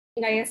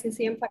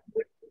ISCCM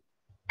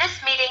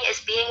This meeting is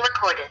being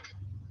recorded.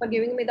 For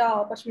giving me the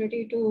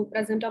opportunity to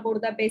present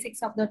about the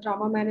basics of the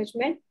trauma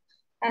management.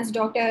 As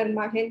Dr.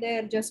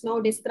 Mahender just now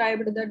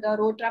described that the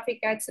road traffic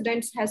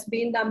accidents has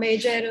been the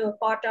major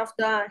part of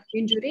the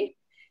injury.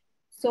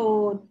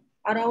 So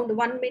around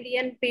 1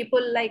 million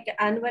people, like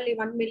annually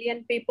 1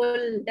 million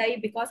people die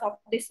because of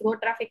this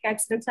road traffic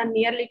accidents, and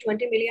nearly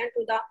 20 million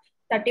to the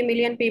 30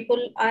 million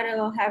people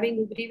are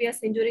having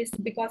grievous injuries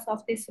because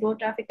of this road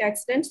traffic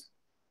accidents.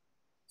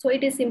 So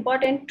it is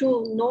important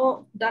to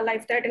know the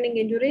life-threatening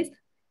injuries.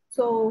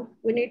 So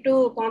we need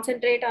to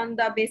concentrate on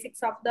the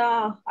basics of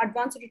the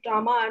advanced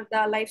trauma and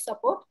the life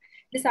support.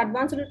 This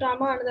advanced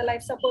trauma and the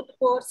life support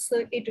course,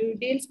 it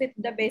deals with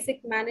the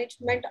basic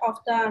management of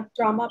the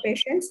trauma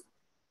patients.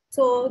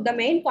 So the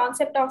main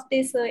concept of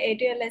this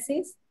ATLS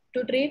is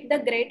to treat the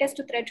greatest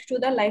threat to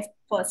the life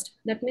first.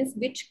 That means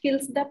which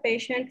kills the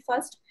patient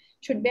first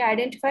should be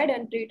identified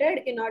and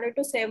treated in order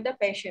to save the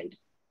patient.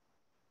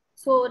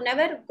 So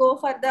never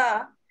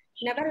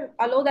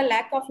allow the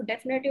lack of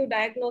definitive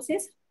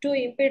diagnosis to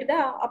impede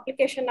the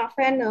application of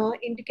an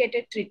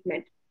indicated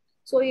treatment.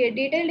 So a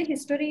detailed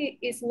history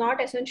is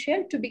not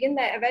essential to begin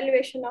the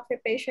evaluation of a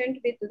patient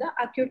with the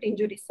acute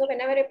injuries. So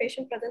whenever a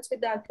patient presents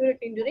with the acute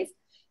injuries,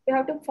 you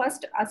have to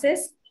first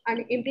assess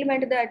and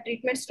implement the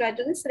treatment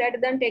strategies rather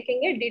than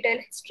taking a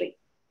detailed history.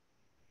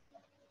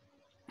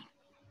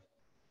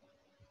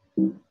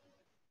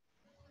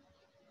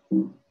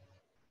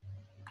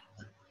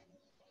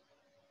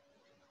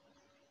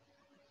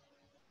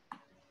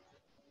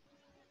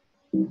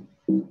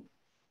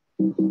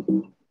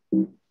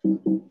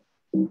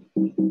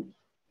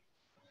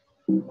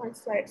 My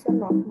slides are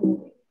not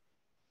moving.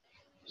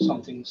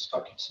 Something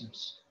stuck, it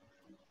seems.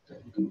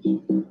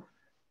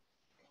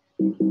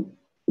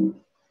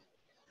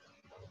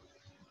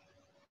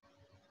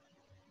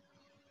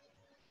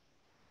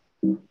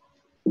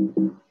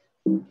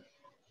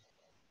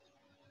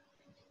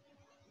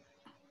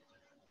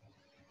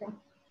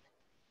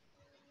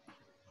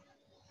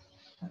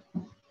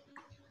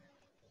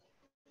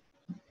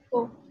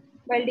 So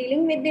while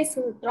dealing with these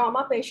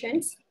trauma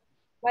patients,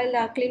 while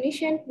the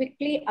clinician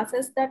quickly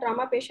assess the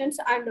trauma patients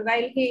and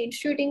while he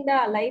instituting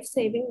the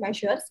life-saving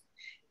measures,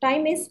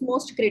 time is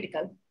most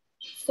critical.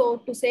 So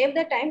to save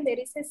the time, there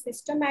is a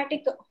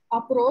systematic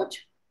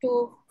approach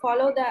to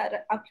follow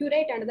the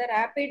accurate and the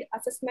rapid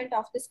assessment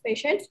of these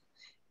patients.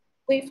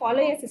 We follow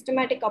a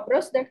systematic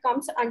approach that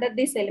comes under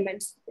these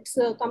elements. It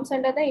comes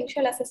under the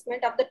initial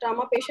assessment of the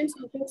trauma patients,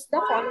 includes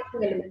the following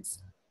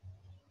elements.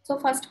 So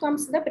first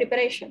comes the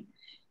preparation.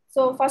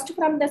 So first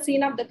from the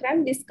scene of the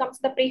crime, this comes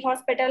the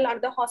pre-hospital or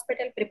the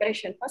hospital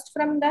preparation. First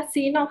from the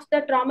scene of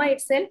the trauma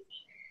itself,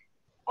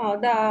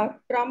 the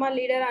trauma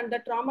leader and the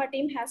trauma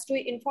team has to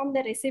inform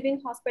the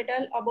receiving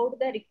hospital about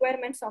the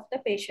requirements of the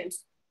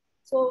patients.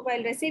 So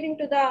while receiving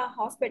to the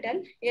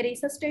hospital, a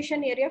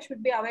resuscitation area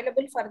should be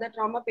available for the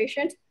trauma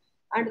patients,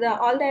 and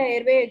all the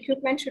airway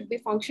equipment should be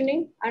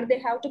functioning, and they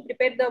have to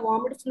prepare the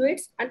warmed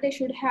fluids, and they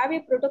should have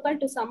a protocol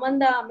to summon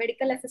the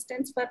medical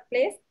assistance for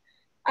place.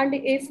 And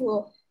if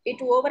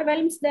it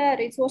overwhelms the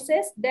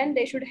resources, then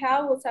they should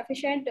have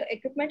sufficient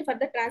equipment for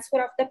the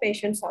transfer of the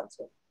patients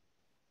also.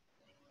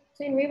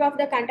 So in view of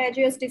the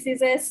contagious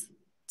diseases,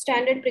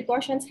 standard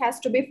precautions has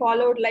to be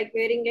followed, like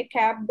wearing a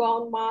cap,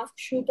 gown, mask,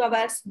 shoe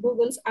covers,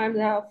 goggles, and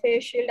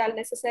face shield are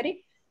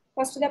necessary.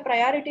 First, the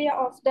priority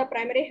of the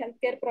primary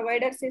healthcare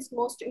providers is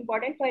most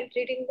important while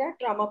treating the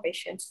trauma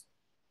patients.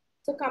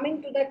 So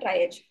coming to the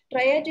triage.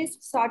 Triage is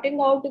sorting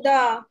out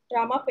the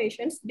trauma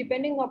patients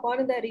depending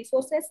upon the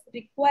resources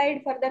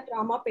required for the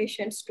trauma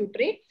patients to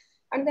treat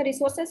and the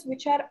resources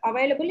which are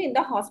available in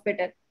the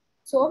hospital.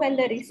 So when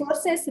the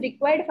resources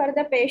required for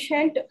the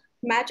patient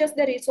matches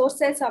the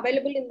resources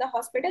available in the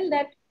hospital,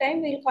 that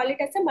time we'll call it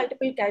as a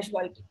multiple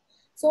casualty.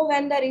 So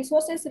when the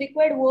resources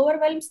required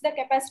overwhelms the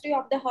capacity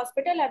of the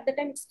hospital, at the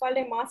time it's called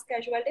a mass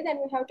casualty, then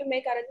we have to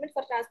make arrangement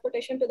for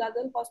transportation to the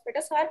other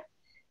hospitals, or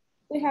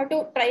we have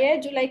to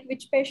triage like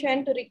which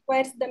patient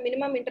requires the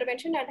minimum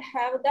intervention and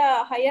have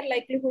the higher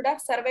likelihood of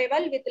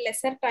survival with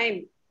lesser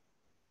time.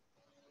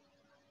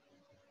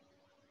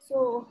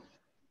 So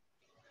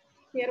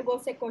here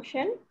goes a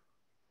question.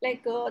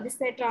 Like this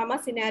is a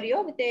trauma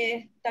scenario with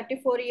a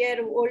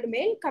 34-year-old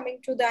male coming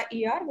to the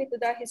ER with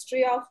the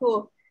history of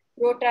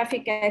road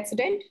traffic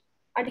accident.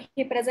 And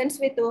he presents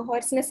with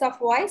hoarseness of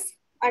voice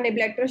and a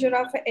blood pressure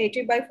of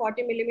 80 by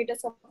 40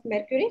 millimeters of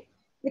mercury,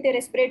 with a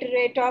respiratory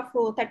rate of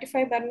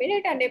 35 per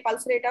minute and a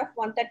pulse rate of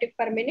 130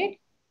 per minute.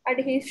 And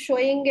he's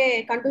showing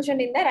a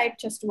contusion in the right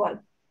chest wall.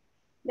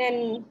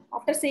 Then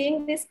after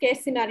seeing this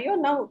case scenario,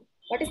 now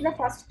what is the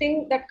first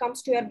thing that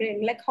comes to your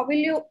brain? Like how will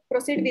you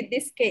proceed with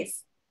this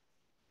case?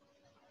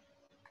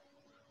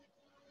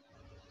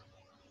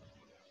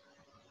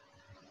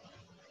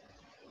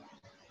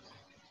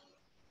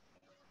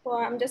 So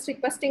I'm just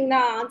requesting the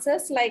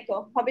answers like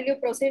how will you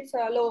proceed?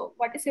 So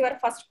what is your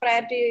first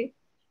priority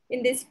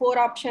in these 4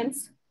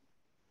 options?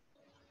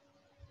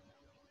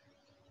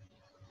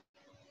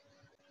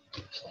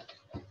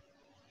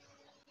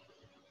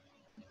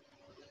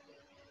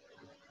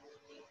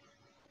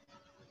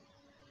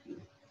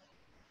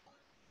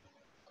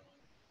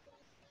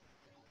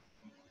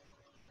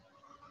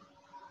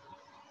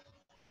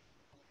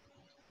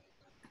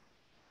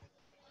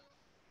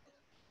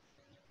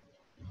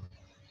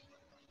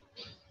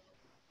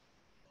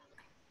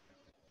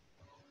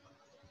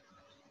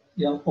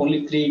 Yeah,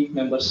 only 3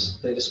 members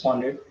they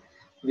responded.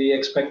 We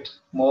expect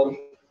more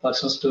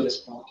persons to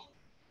respond.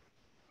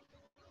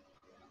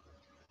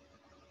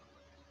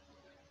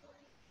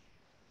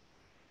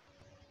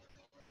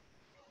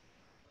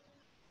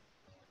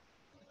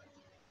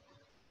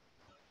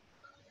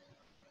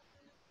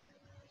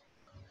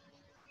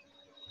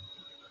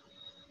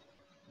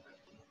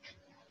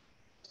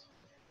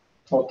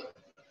 Okay.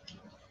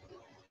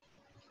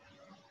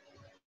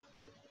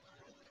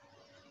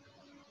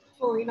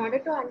 So in order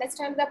to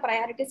understand the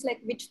priorities, like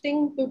which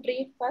thing to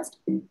treat first,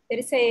 there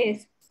is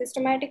a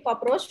systematic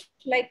approach.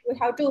 Like we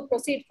have to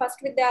proceed first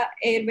with the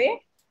airway.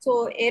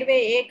 So airway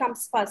A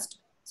comes first.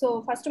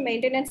 So first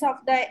maintenance of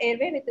the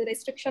airway with the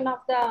restriction of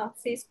the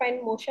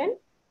C-spine motion.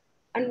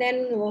 And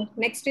then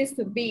next is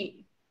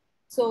B.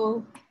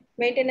 So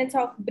maintenance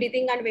of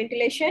breathing and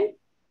ventilation.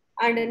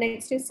 And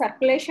next is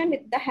circulation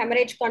with the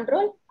hemorrhage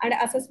control, and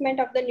assessment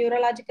of the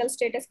neurological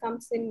status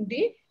comes in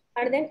D,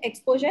 and then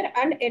exposure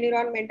and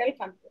environmental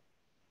control.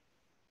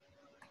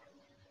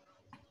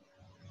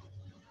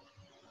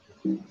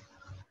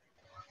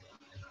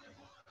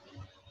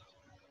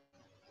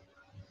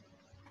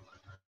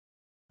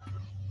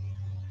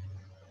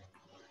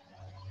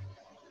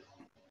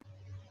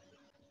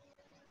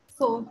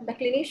 So the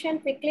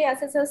clinician quickly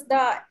assesses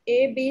the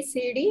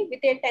ABCD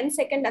with a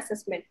 10-second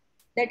assessment.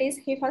 That is,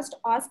 he first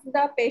asks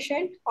the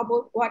patient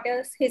about what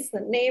is his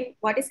name,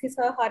 what is his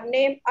or her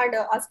name, and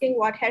asking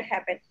what had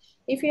happened.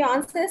 If he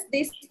answers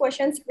these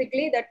questions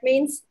quickly, that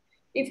means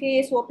if he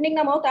is opening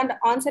the mouth and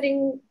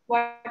answering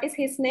what is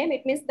his name,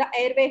 it means the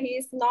airway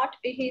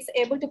he is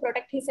able to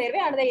protect his airway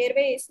and the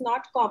airway is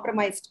not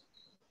compromised.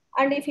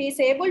 And if he is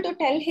able to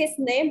tell his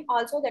name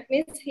also, that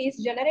means he is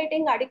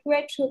generating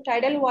adequate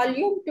tidal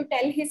volume to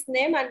tell his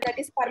name, and that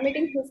is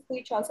permitting his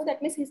speech also.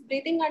 That means his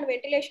breathing and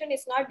ventilation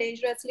is not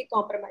dangerously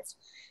compromised.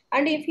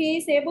 And if he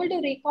is able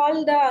to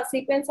recall the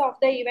sequence of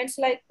the events,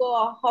 like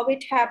how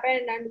it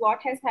happened and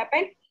what has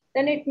happened,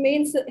 then it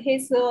means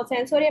his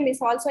sensorium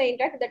is also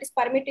intact. That is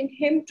permitting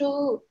him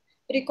to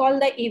recall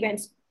the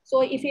events.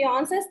 So if he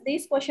answers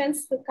these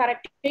questions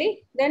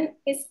correctly, then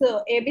his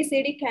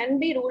ABCD can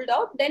be ruled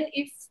out. Then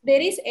if there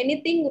is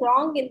anything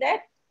wrong in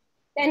that,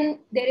 then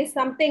there is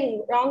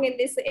something wrong in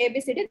this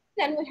ABCD,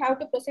 then we have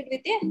to proceed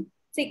with a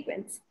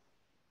sequence.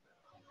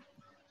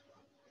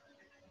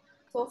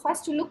 So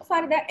first look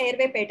for the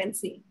airway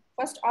patency.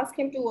 First ask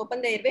him to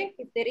open the airway.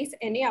 If there is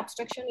any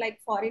obstruction like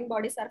foreign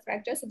bodies or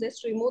fractures,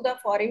 just remove the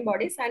foreign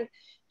bodies and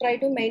try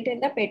to maintain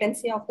the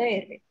patency of the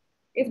airway.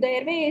 If the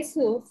airway is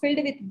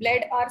filled with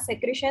blood or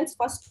secretions,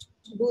 first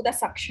do the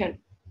suction.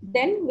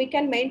 Then we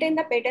can maintain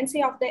the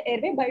patency of the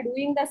airway by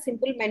doing the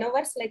simple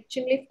maneuvers like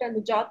chin lift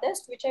and jaw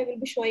test, which I will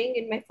be showing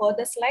in my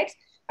further slides.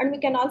 And we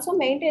can also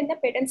maintain the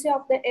patency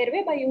of the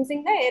airway by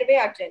using the airway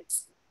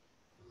agents.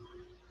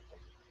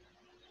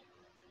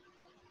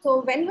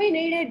 So when we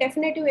need a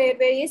definitive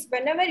airway is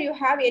whenever you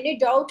have any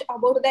doubt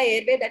about the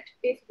airway, that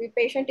if the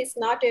patient is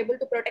not able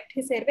to protect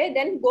his airway,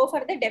 then go for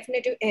the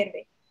definitive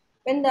airway.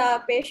 When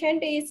the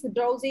patient is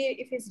drowsy,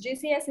 if his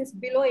GCS is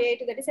below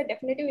 8, that is a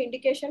definitive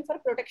indication for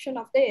protection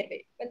of the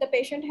airway. When the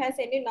patient has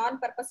any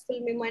non-purposeful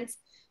movements,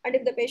 and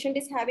if the patient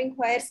is having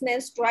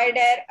hoarseness, dry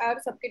air,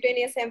 or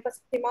subcutaneous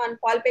emphysema and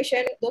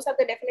palpation, those are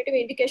the definitive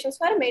indications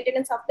for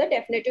maintenance of the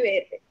definitive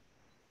airway.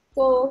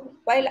 So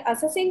while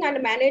assessing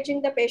and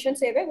managing the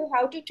patient's airway, we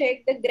have to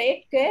take the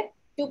great care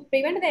to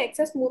prevent the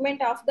excess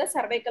movement of the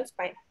cervical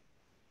spine.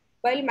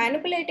 While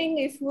manipulating,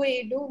 if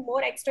we do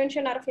more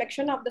extension or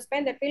flexion of the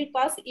spine, that will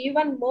cause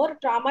even more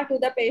trauma to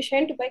the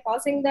patient by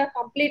causing the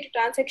complete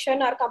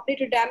transection or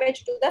complete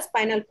damage to the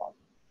spinal cord.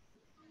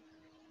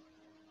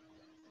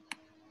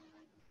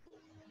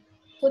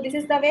 So this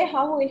is the way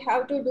how we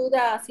have to do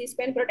the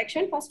C-spine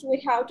protection. First,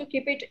 we have to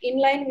keep it in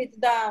line with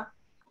the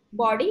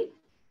body.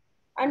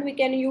 And we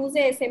can use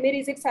a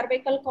semi-rigid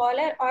cervical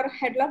collar or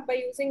headlock by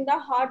using the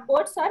hard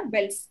boards or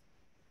belts.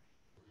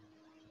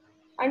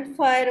 And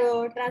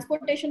for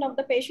transportation of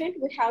the patient,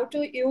 we have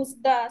to use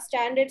the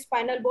standard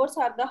spinal boards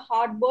or the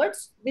hard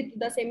boards with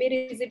the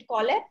semi-rigid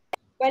collar.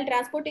 While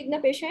transporting the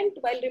patient,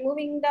 while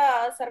removing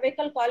the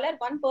cervical collar,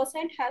 one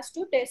person has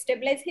to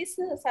stabilize his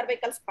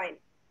cervical spine.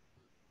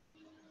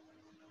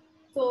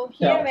 So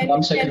here, Yeah, when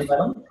 1 second,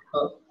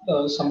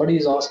 madam. Somebody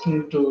is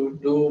asking to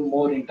do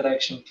more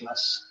interaction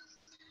class.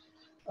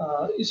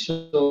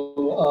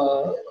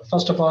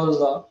 First of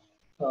all,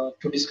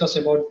 to discuss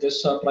about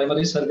this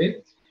primary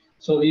survey,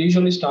 so we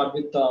usually start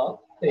with the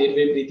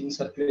airway breathing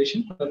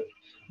circulation, but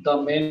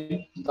the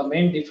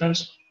main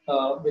difference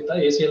with the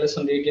ACLS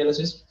and ATLS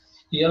is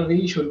here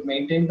we should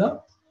maintain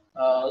the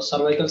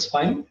cervical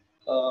spine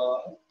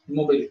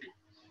mobility.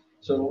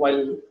 So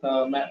while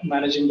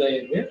managing the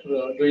airway,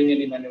 doing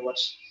any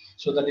maneuvers,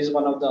 so that is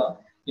one of the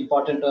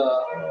important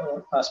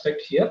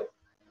aspect here.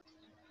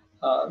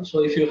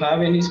 So if you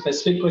have any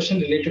specific question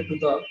related to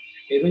the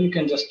airway, you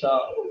can just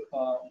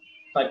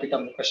type it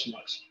on the question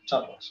marks,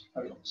 chat box.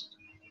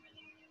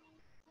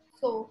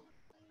 So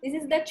this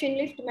is the chin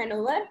lift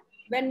maneuver.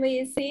 When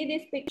we see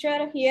this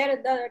picture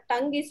here, the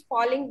tongue is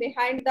falling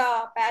behind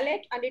the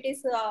palate and it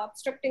is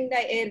obstructing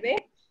the airway.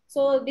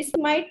 So this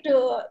might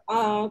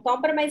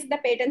compromise the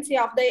patency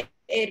of the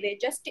airway.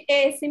 Just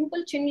a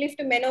simple chin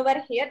lift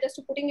maneuver here, just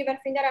putting your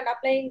finger and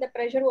applying the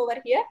pressure over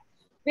here,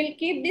 will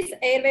keep this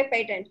airway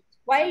patent.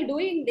 While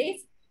doing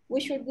this,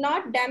 we should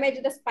not damage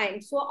the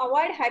spine. So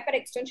avoid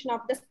hyperextension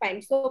of the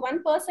spine. So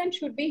one person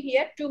should be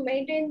here to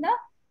maintain the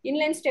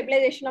inline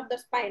stabilization of the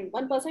spine.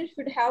 One person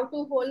should have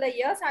to hold the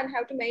ears and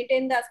have to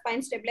maintain the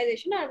spine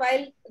stabilization, and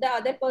while the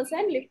other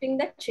person lifting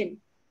the chin.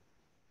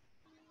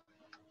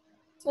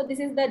 So this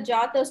is the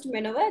jaw thrust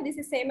maneuver. This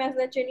is same as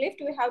the chin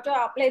lift. We have to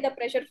apply the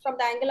pressure from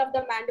the angle of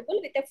the mandible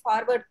with a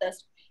forward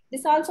thrust.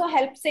 This also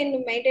helps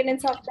in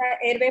maintenance of the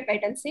airway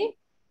patency.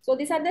 So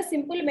these are the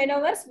simple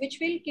maneuvers which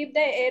will keep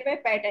the airway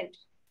patent.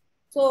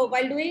 So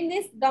while doing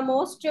this, the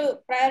most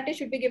priority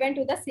should be given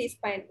to the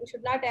C-spine. We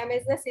should not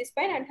damage the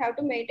C-spine and have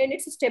to maintain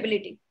its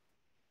stability.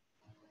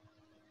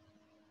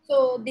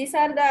 So these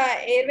are the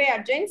airway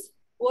adjuncts,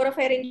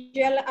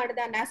 oropharyngeal and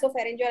the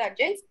nasopharyngeal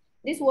adjuncts.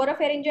 These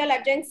oropharyngeal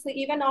adjuncts,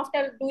 even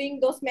after doing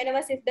those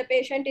maneuvers, if the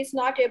patient is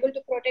not able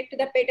to protect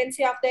the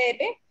patency of the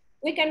airway,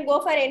 we can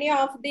go for any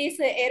of these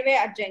airway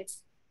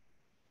adjuncts.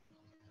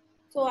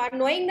 So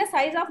knowing the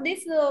size of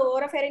this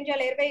oropharyngeal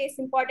airway is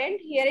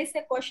important. Here is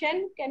a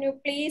question. Can you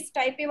please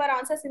type your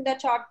answers in the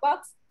chat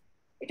box?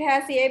 It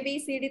has A, B,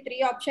 C, D,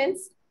 3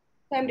 options.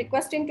 So I'm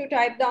requesting to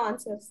type the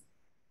answers.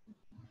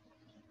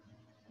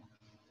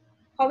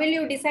 How will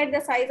you decide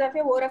the size of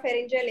your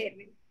oropharyngeal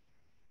airway?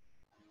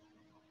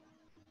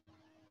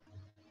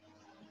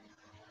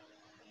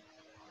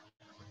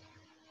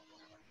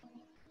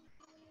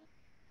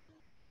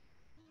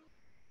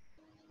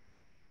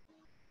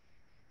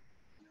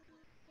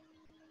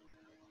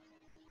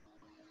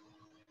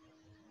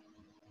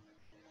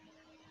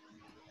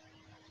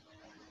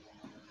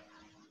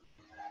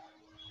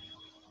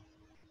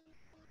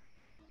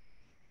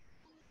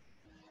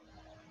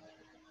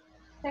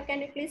 So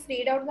can you please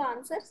read out the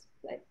answers?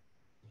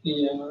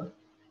 Yeah,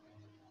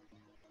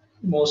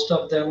 most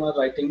of them are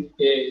writing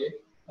A.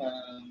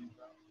 And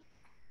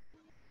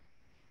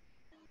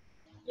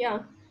yeah.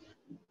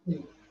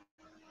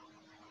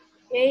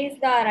 A is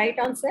the right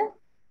answer.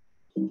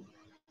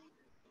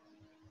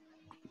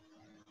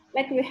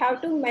 Like we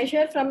have to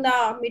measure from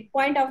the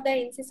midpoint of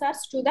the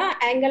incisors to the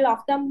angle of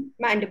the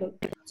mandible.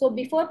 So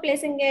before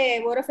placing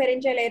a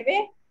oropharyngeal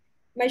airway,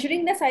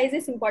 measuring the size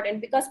is important,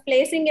 because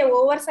placing a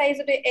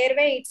oversized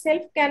airway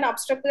itself can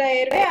obstruct the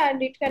airway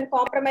and it can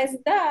compromise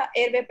the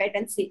airway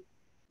patency.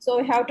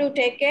 So we have to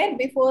take care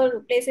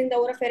before placing the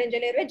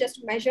oropharyngeal airway,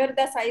 just measure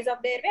the size of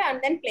the airway and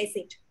then place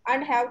it,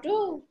 and have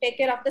to take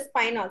care of the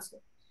spine also.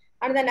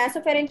 And the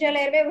nasopharyngeal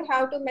airway, we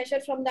have to measure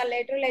from the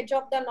lateral edge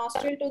of the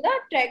nostril to the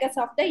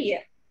tragus of the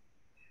ear.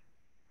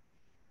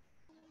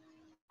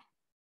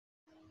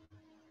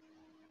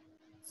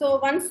 So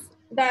once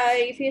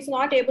if he is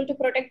not able to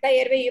protect the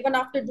airway, even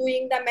after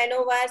doing the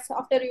maneuvers,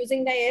 after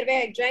using the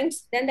airway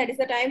adjuncts, then that is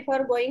the time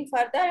for going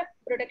for the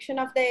protection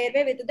of the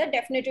airway with the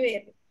definitive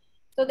airway.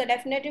 So the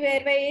definitive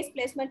airway is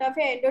placement of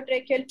a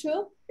endotracheal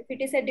tube. If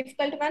it is a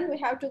difficult one, we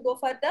have to go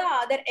for the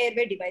other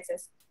airway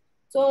devices.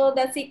 So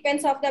the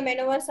sequence of the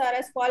maneuvers are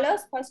as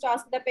follows. First,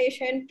 ask the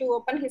patient to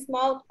open his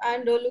mouth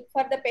and look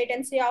for the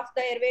patency of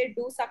the airway,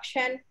 do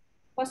suction.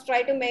 First,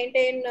 try to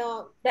maintain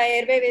the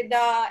airway with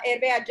the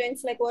airway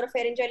adjuncts like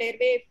oropharyngeal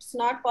airway. If it's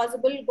not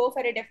possible, go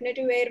for a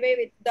definitive airway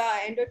with the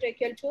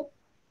endotracheal tube.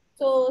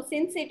 So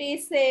since it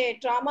is a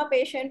trauma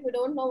patient, we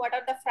don't know what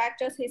are the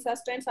fractures he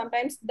sustained.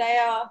 Sometimes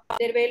there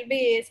will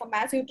be some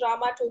massive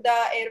trauma to the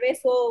airway.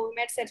 So we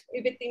might set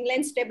with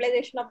inline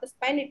stabilization of the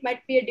spine, it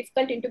might be a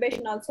difficult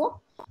intubation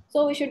also.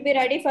 So we should be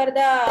ready for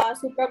the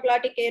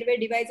supraglottic airway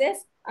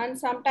devices. And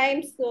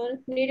sometimes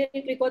needle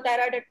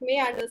cricothyroidotomy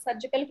and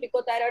surgical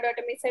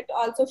cricothyroidotomy set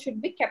also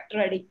should be kept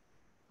ready.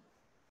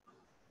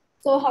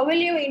 So how will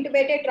you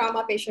intubate a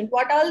trauma patient?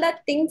 What are the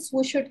things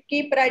we should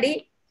keep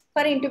ready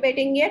for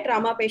intubating a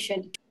trauma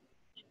patient?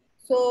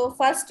 So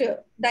first, the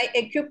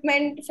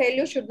equipment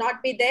failure should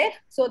not be there.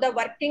 So the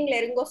working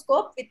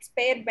laryngoscope with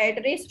spare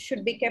batteries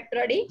should be kept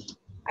ready,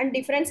 and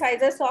different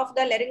sizes of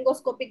the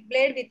laryngoscopic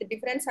blade with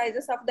different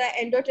sizes of the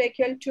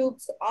endotracheal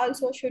tubes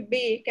also should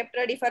be kept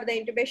ready for the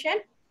intubation.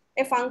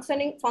 A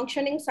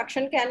functioning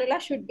suction cannula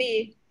should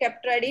be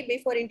kept ready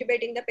before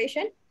intubating the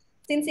patient.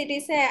 Since it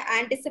is an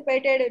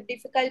anticipated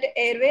difficult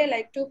airway,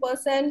 like 2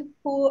 persons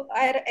who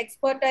are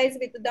expertise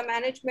with the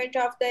management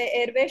of the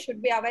airway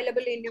should be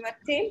available in your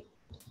team.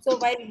 So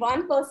while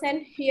one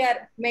person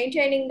here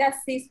maintaining the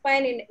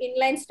C-spine in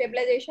inline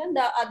stabilization,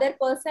 the other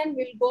person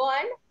will go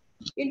and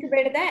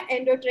intubate the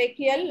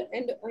endotracheal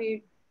and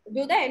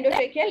do the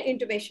endotracheal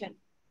intubation.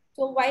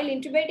 So while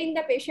intubating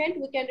the patient,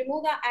 we can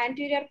remove the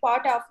anterior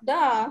part of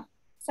the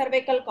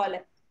cervical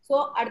collar.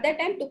 So at that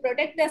time, to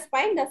protect the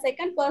spine, the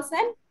second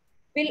person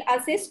will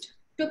assist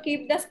to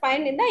keep the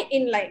spine in the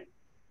inline.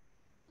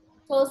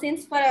 So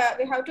since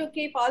we have to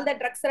keep all the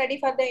drugs ready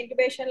for the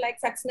intubation like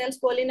succinyl,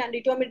 scoline and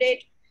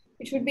etomidate,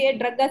 it should be a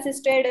drug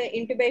assisted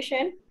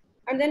intubation.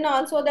 And then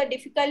also the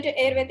difficult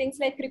airway things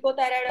like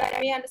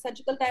cricothyroidotomy and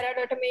surgical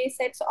thyroidotomy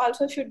sets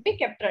also should be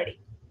kept ready.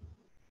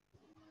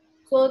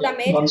 So the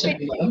major One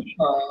second, madam.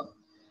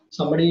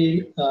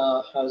 Somebody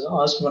has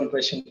asked one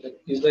question. Like,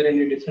 is there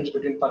any difference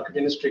between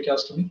percutaneous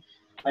tracheostomy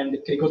and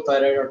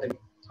cricothyroidotomy?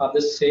 Are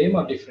they same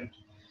or different?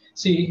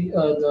 See,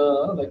 the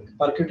like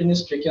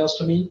percutaneous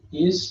tracheostomy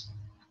is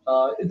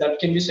that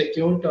can be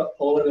secured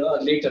over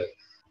later.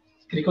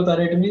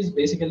 Cricothyroidotomy is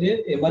basically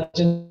an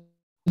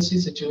emergency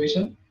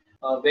situation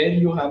where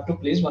you have to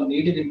place one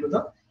needle into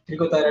the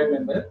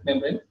cricothyroid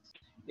membrane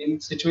in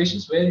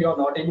situations where you are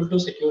not able to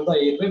secure the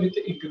airway with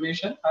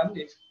intubation, and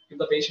if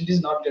the patient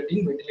is not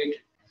getting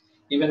ventilated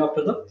even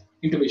after the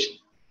intubation.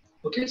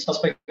 Okay,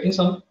 suspecting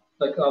some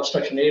like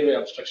obstruction, airway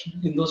obstruction.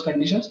 In those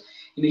conditions,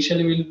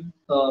 initially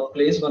we'll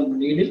place one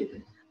needle,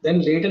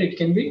 then later it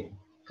can be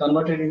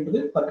converted into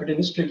the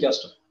percutaneous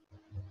tracheostomy.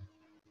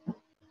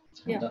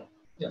 Yeah.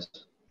 Yes.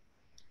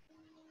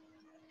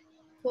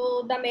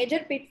 So the major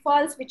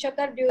pitfalls which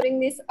occur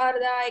during this are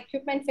the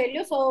equipment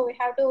failure. So we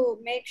have to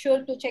make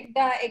sure to check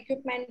the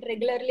equipment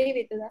regularly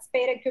with the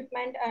spare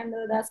equipment and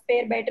the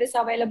spare batteries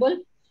available.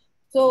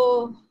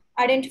 So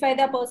identify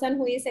the person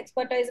who is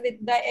expertise with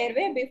the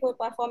airway before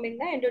performing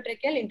the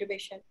endotracheal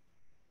intubation.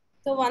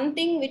 So one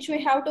thing which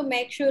we have to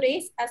make sure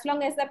is, as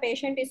long as the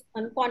patient is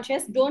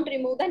unconscious, don't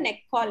remove the neck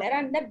collar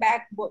and the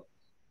backbone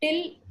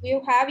till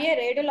you have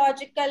a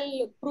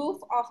radiological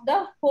proof of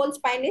the whole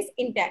spine is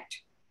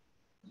intact.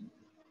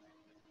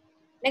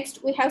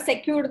 Next, we have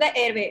secured the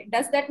airway.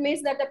 Does that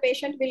mean that the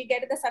patient will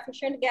get the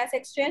sufficient gas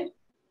exchange?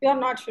 We are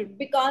not sure,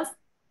 because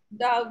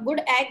the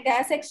good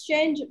gas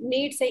exchange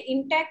needs an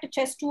intact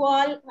chest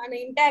wall and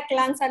intact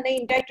lungs and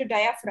an intact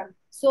diaphragm.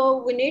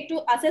 So we need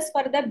to assess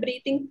for the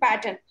breathing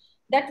pattern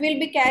that will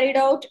be carried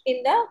out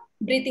in the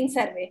breathing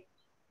survey.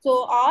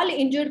 So all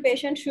injured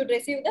patients should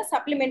receive the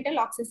supplemental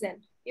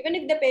oxygen. Even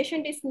if the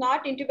patient is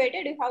not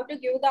intubated, you have to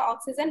give the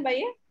oxygen by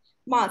a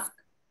mask.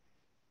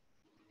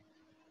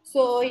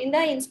 So in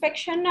the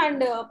inspection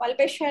and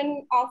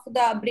palpation of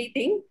the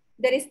breathing,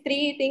 there is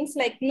three things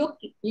like look,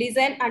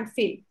 listen, and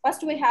feel.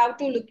 First, we have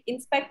to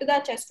inspect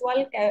the chest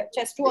wall,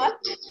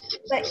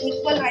 the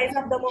equal rise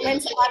of the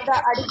movements, or the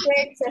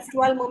adequate chest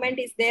wall movement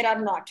is there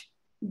or not.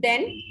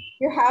 Then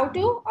you have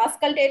to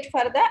auscultate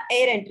for the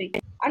air entry.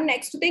 And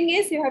next thing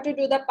is you have to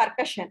do the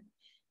percussion.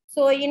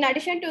 So in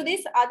addition to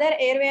this, other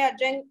airway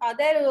adjunct,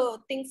 other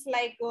things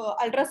like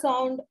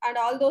ultrasound and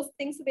all those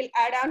things will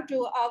add on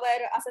to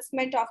our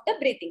assessment of the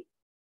breathing.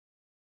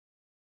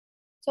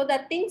 So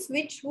the things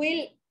which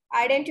we'll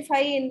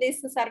identify in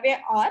this survey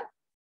are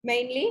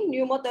mainly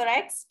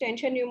pneumothorax,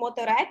 tension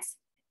pneumothorax,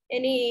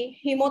 any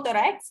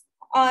hemothorax,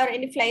 or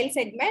any flail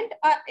segment,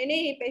 or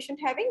any patient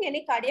having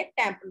any cardiac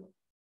tamponade.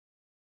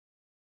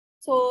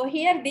 So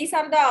here, these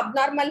are the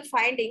abnormal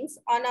findings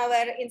on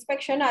our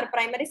inspection or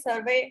primary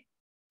survey.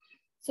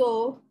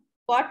 So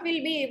what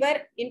will be your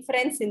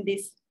inference in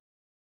this?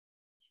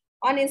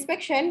 On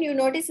inspection, you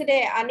notice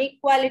the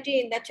inequality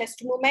in the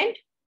chest movement.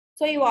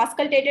 So you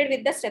auscultated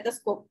with the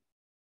stethoscope.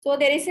 So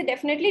there is a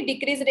definitely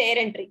decreased air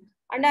entry.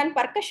 And on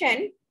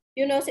percussion,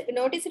 you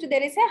notice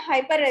there is a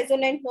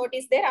hyper-resonant note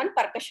is there on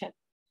percussion.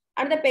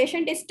 And the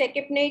patient is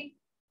tachypneic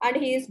and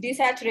he is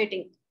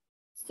desaturating.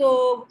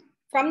 So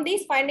from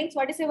these findings,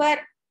 what is your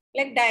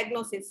like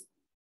diagnosis?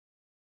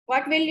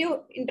 What will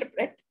you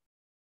interpret?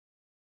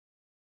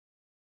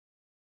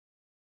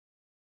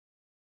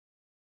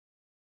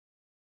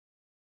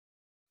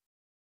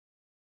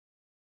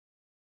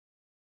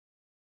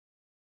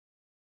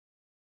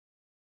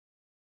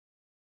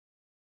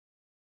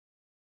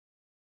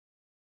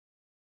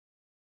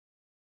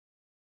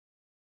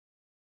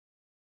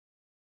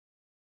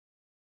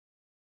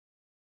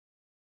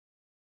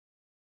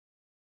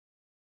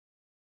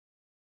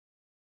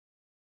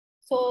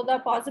 So the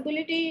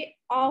possibility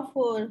of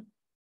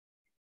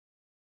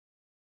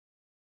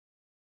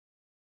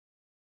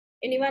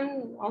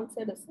anyone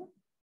answer this?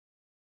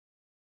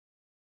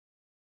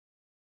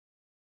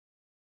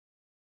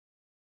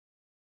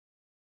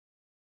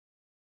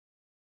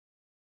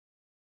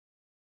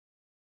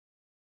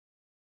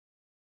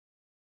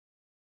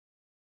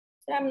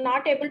 So I'm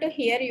not able to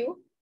hear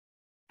you.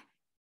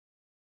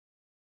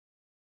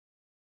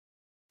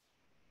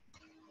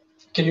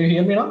 Can you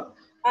hear me now?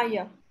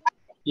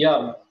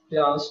 Yeah.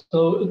 Yeah.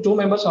 So two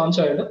members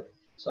answered.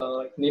 So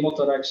like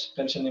pneumothorax,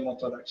 tension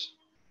pneumothorax.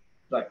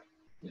 Right.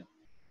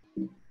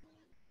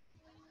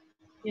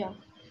 Yeah.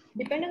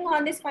 Depending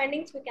on these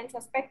findings, we can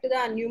suspect the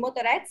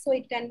pneumothorax. So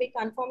it can be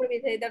confirmed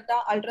with either the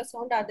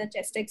ultrasound or the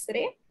chest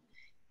X-ray.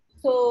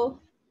 So,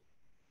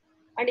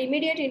 and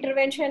immediate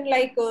intervention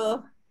like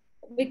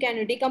we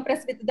can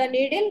decompress with the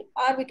needle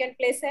or we can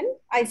place an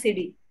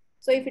ICD.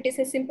 So if it is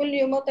a simple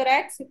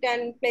pneumothorax, you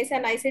can place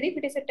an ICD. If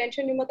it is a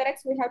tension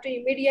pneumothorax, we have to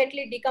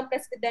immediately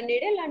decompress with the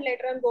needle and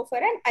later on go for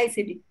an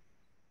ICD.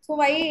 So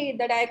why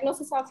the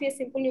diagnosis of a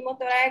simple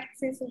pneumothorax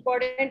is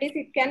important is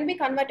it can be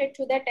converted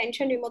to the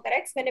tension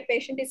pneumothorax when a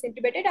patient is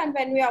intubated and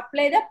when we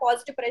apply the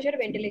positive pressure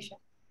ventilation.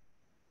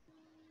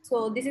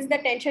 So this is the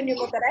tension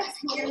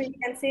pneumothorax. Here we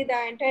can see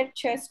the entire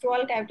chest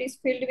wall cavity is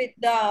filled with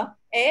the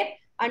air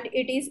and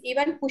it is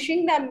even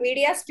pushing the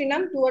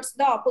mediastinum towards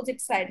the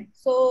opposite side.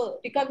 So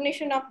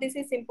recognition of this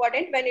is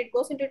important. When it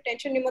goes into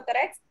tension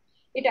pneumothorax,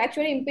 it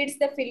actually impedes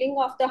the filling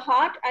of the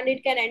heart and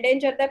it can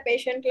endanger the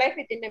patient life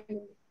within a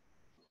minute.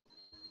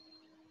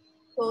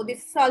 So this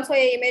is also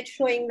an image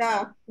showing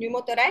the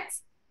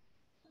pneumothorax.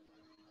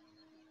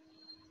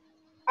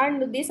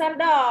 And these are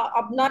the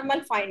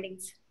abnormal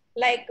findings.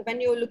 Like when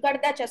you look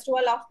at the chest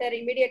wall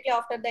immediately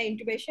after the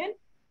intubation,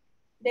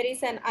 there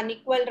is an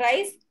unequal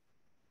rise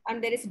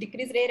and there is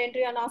decreased air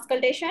entry on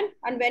auscultation.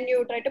 And when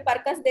you try to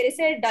percuss, there is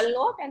a dull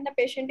note and the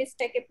patient is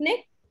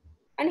tachypneic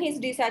and he is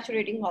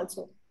desaturating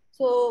also.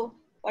 So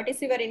what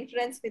is your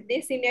inference with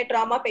this in a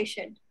trauma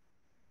patient?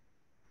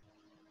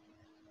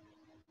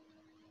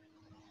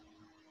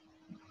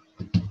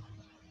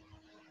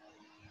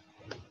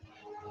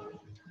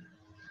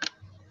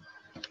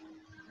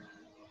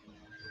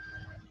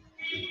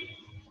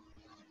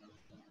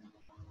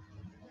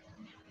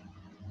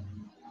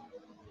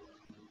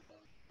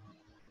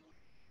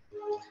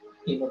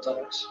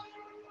 Pneumothorax.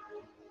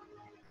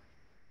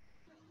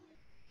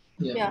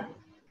 Yeah.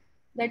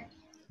 That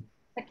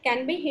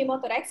can be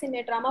hemothorax. In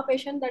a trauma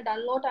patient, the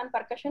dull note and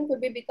percussion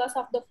could be because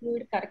of the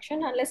fluid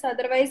correction. Unless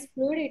otherwise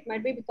fluid, it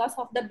might be because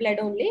of the blood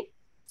only.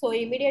 So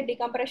immediate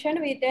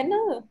decompression with an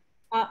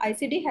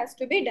ICD has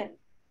to be done.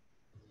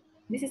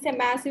 This is a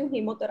massive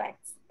hemothorax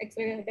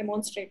X-ray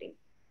demonstrating.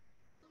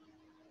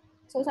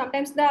 So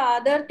sometimes the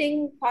other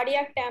thing,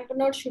 cardiac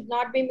tamponade should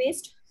not be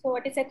missed. So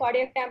what is a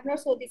cardiac tamponade?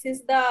 So this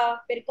is the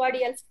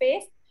pericardial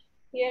space.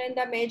 Here in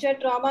the major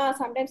trauma,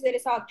 sometimes there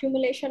is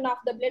accumulation of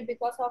the blood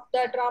because of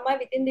the trauma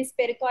within this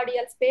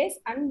pericardial space,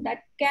 and that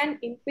can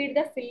impede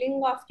the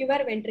filling of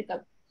your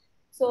ventricle.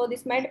 So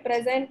this might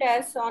present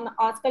as on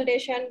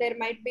auscultation, there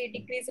might be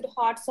decreased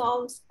heart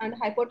sounds and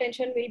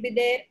hypotension will be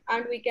there,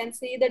 and we can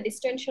see the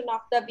distension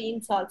of the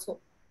veins also.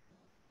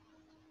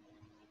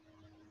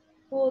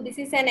 So this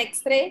is an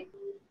X-ray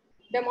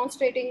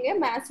demonstrating a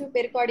massive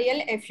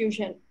pericardial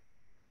effusion.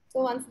 So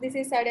once this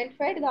is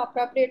identified, the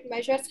appropriate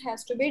measures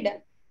has to be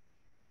done.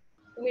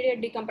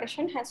 Immediate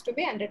decompression has to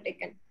be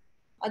undertaken.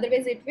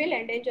 Otherwise, it will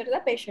endanger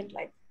the patient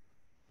life.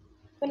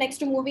 So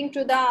next, moving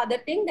to the other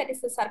thing, that is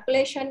the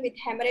circulation with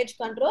hemorrhage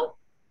control.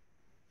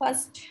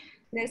 First,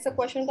 there's a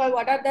question called,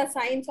 what are the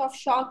signs of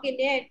shock in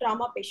a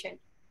trauma patient?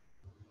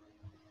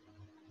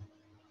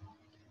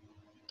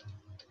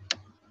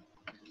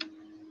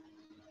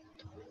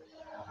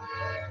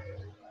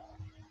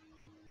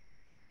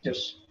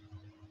 Yes.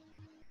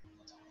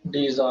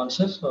 D is the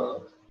answer.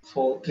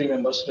 For 3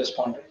 members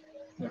responded.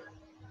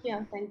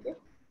 Yeah, thank you.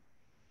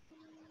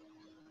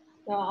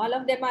 All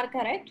of them are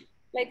correct.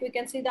 Like we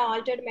can see the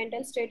altered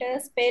mental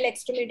status, pale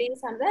extremities,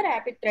 and the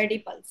rapid thready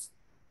pulse.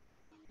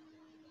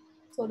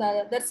 So the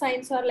other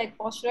signs are like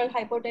postural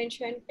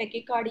hypotension,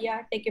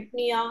 tachycardia,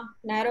 tachypnea,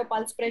 narrow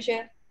pulse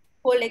pressure,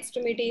 cold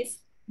extremities,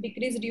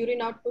 decreased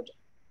urine output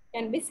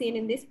can be seen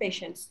in these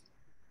patients.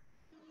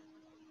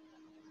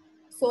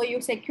 So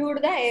you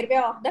secured the airway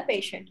of the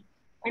patient.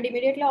 And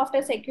immediately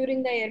after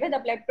securing the airway, the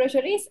blood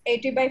pressure is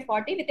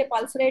 80/40 with a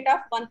pulse rate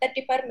of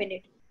 130 per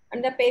minute.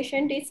 And the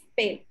patient is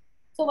pale.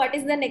 So what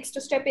is the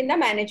next step in the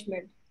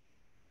management?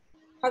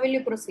 How will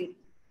you proceed?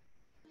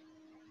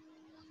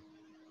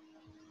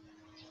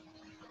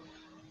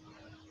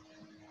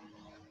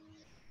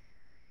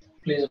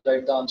 Please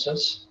write the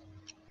answers.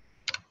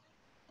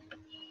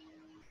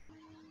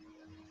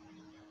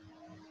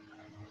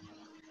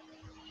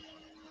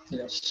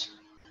 Yes.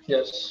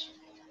 Yes.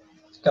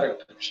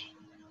 Correct.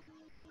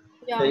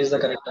 Yeah. A is the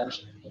correct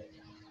answer.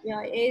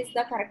 Yeah, A is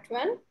the correct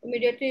one.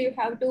 Immediately you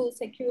have to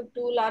secure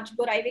 2 large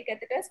bore IV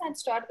catheters and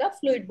start the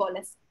fluid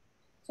bolus.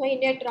 So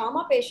in a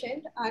trauma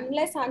patient,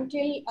 unless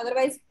until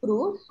otherwise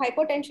proved,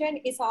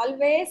 hypotension is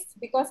always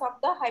because of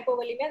the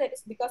hypovolemia, that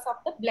is because of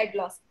the blood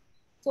loss.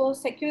 So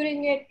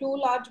securing a 2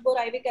 large bore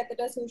IV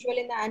catheters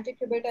usually in the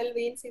antecubital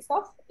veins is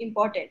of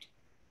important.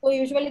 So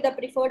usually the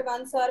preferred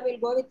ones are will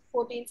go with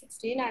 14,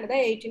 16 and the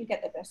 18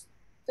 catheters.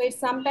 So it's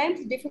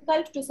sometimes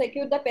difficult to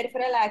secure the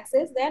peripheral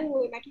access, then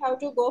we might have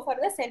to go for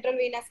the central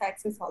venous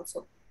access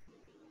also.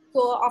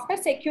 So after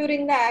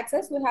securing the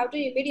access, we have to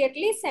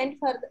immediately send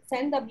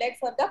the blood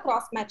for the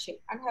cross matching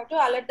and have to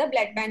alert the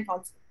blood bank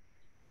also.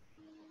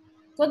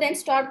 So then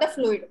start the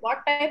fluid.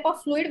 What type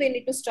of fluid we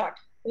need to start?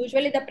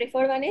 Usually the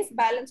preferred one is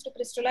balanced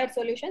crystalloid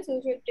solutions.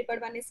 Usually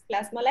preferred one is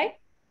plasmolite.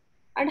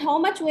 And how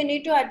much we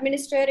need to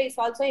administer is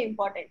also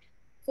important.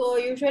 So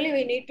usually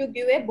we need to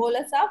give a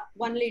bolus of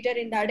 1 liter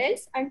in the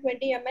adults and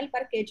 20 ml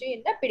per kg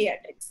in the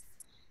pediatrics.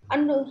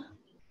 And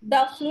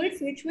the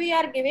fluids which we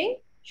are giving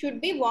should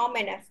be warm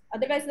enough.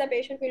 Otherwise the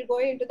patient will go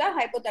into the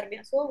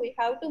hypothermia. So we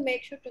have to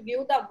make sure to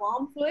give the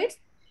warm fluids.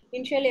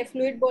 Initially a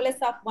fluid bolus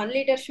of 1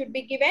 liter should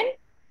be given.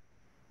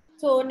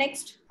 So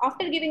next,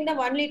 after giving the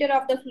 1 liter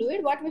of the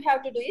fluid, what we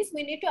have to do is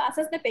we need to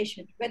assess the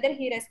patient, whether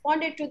he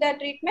responded to the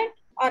treatment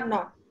or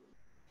not.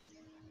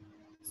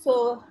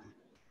 So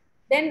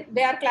then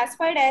they are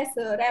classified as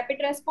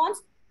rapid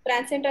response,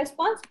 transient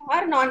response,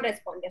 or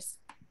non-responders.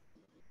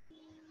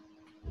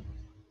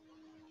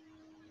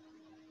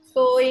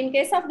 So in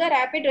case of the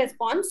rapid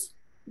response,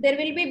 there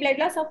will be blood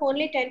loss of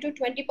only 10 to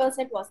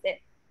 20% was there.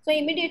 So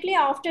immediately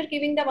after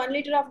giving the 1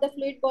 liter of the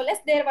fluid bolus,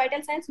 their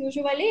vital signs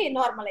usually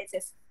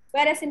normalizes.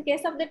 Whereas in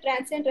case of the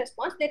transient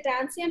response, they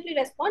transiently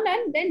respond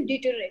and then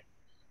deteriorate.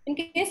 In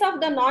case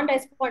of the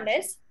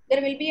non-responders,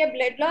 there will be a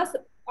blood loss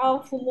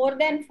of more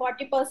than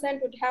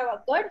 40% would have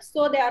occurred.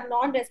 So they are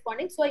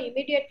non-responding. So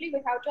immediately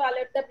we have to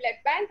alert the blood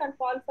bank and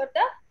call for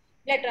the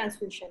blood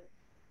transfusion.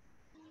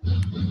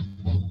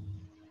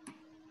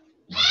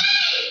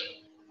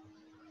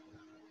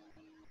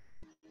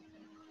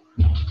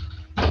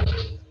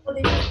 So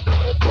this is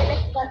the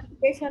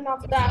classification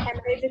of the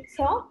hemorrhagic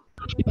shock.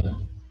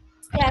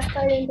 It's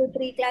classified into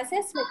 3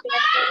 classes, like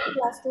class 1,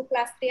 class 2,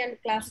 class 3,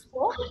 and class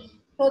 4.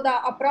 So the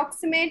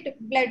approximate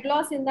blood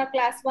loss in the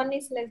class 1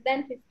 is less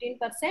than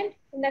 15%.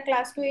 In the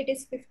class 2, it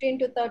is 15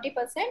 to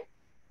 30%.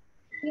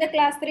 In the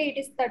class 3, it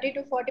is 30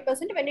 to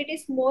 40%. When it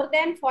is more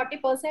than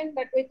 40%,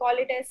 that we call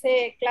it as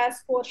a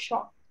class 4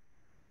 shock.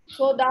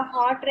 So the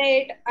heart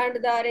rate and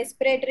the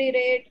respiratory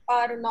rate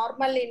are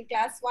normal in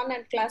class 1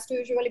 and class 2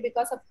 usually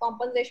because of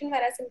compensation,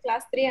 whereas in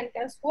class 3 and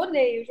class 4,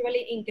 they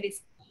usually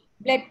increase.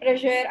 Blood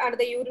pressure and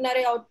the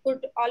urinary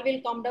output all will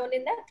come down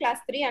in the class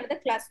 3 and the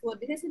class 4.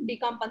 This is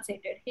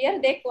decompensated.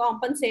 Here they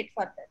compensate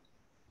for that.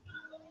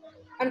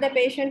 And the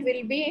patient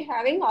will be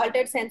having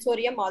altered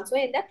sensorium also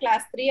in the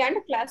class 3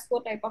 and class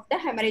 4 type of the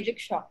hemorrhagic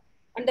shock.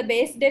 And the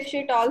base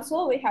deficit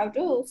also we have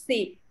to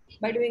see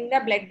by doing the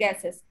blood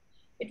gases.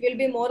 It will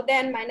be more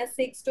than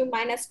 -6 to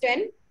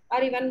 -10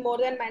 or even more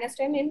than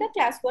 -10 in the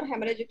class 4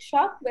 hemorrhagic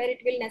shock, where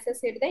it will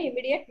necessitate the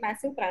immediate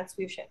massive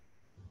transfusion.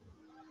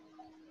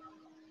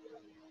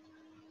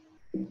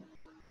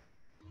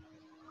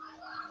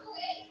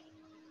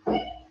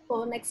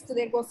 So next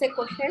there goes a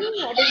question.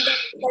 What is the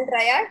lethal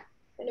triad?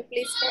 Can you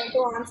please try to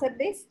answer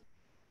this?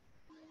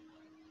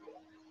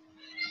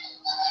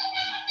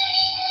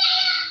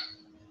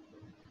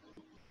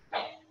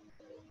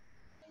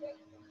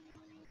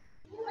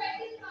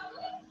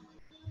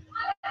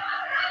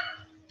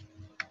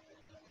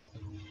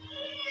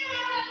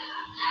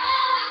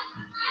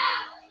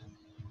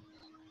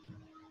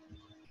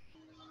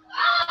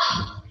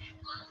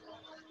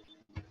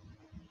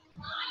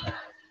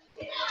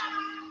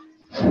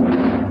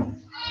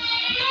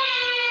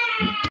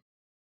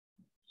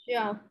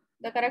 Yeah,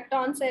 the correct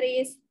answer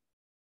is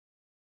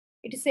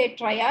it is a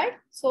triad.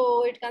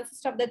 So it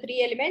consists of the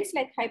 3 elements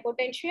like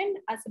hypotension,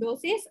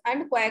 acidosis,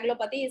 and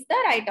coagulopathy is the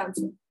right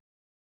answer.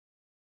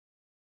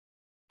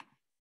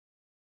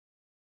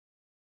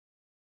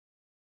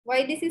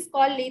 Why this is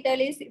called lethal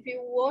is if you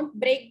won't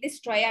break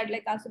this triad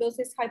like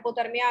acidosis,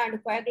 hypothermia,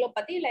 and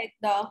coagulopathy, like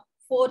the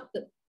 4th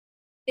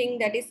thing,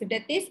 that is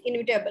death is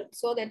inevitable.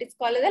 So that is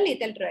called the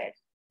lethal triad.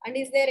 And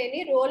is there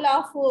any role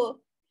of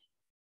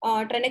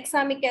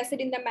tranexamic acid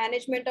in the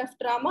management of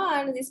trauma?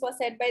 And this was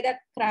said by the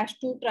CRASH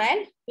 2 trial.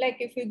 Like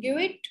if you give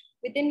it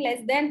within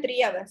less than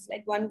 3 hours,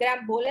 like 1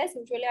 gram bolus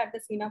usually at the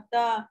scene of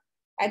the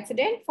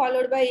accident,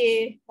 followed by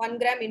a 1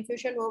 gram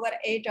infusion over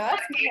 8 hours,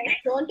 it has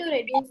shown to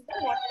reduce the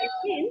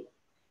mortality in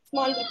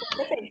small group of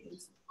the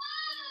patients.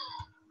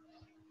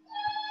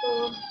 So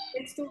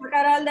next, what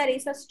are all the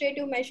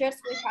resuscitative measures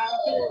we have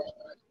to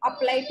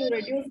apply to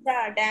reduce the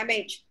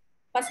damage?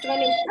 First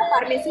one is the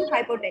permissive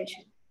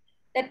hypotension.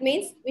 That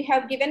means we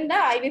have given the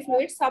IV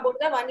fluids, about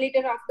the 1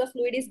 liter of the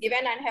fluid is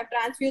given and have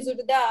transfused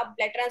the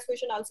blood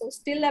transfusion also.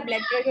 Still the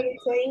blood pressure is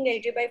showing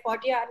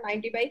 80/40 or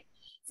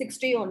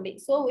 90/60 only.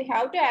 So we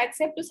have to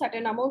accept a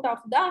certain amount of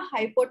the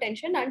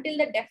hypotension until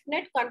the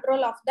definite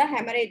control of the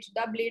hemorrhage,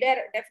 the bleeder,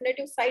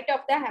 definitive site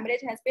of the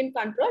hemorrhage has been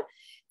controlled.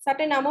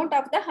 Certain amount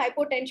of the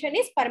hypotension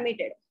is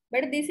permitted.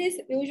 But this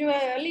is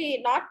usually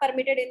not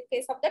permitted in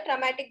case of the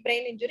traumatic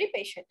brain injury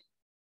patient.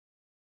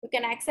 You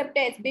can accept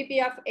a SBP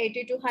of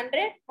 80 to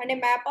 100 and a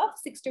MAP of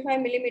 65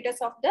 millimeters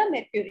of the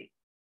mercury.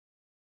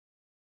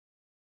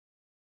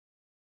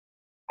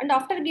 And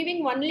after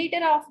giving 1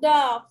 liter of the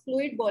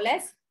fluid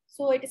bolus,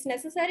 so it is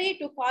necessary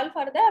to call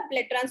for the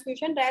blood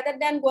transfusion rather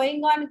than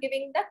going on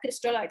giving the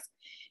crystalloids,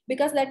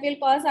 because that will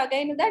cause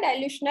again the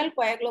dilutional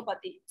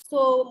coagulopathy.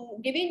 So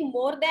giving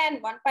more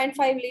than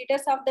 1.5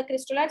 liters of the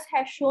crystalloids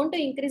has shown to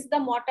increase the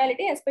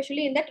mortality,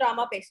 especially in the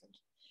trauma patients.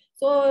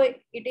 So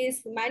it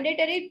is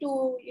mandatory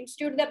to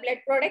institute the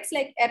blood products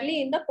like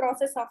early in the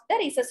process of the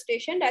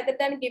resuscitation rather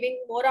than giving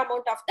more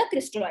amount of the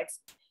crystalloids.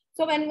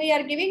 So when we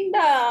are giving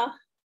the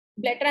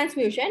blood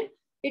transfusion,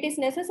 it is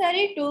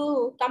necessary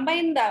to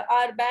combine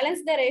or balance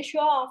the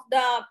ratio of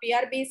the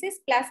PRBCs,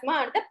 plasma,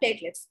 and the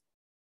platelets.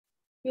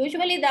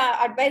 Usually the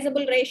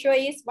advisable ratio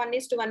is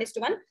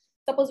 1:1:1.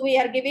 Suppose we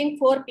are giving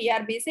 4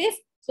 PRBCs,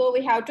 so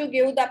we have to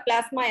give the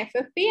plasma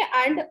FFP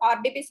and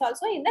RDPs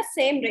also in the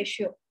same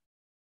ratio,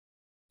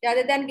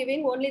 rather than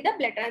giving only the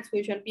blood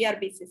transfusion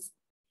PRBCs.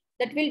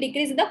 That will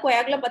decrease the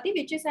coagulopathy,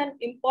 which is an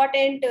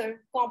important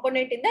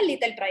component in the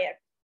lethal triad.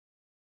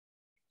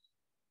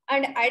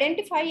 And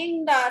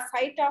identifying the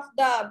site of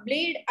the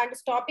bleed and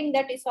stopping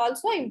that is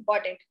also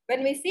important.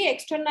 When we see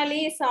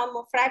externally some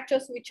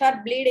fractures which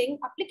are bleeding,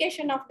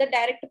 application of the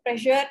direct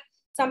pressure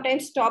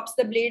sometimes stops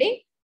the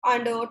bleeding.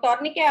 And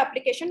tourniquet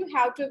application, we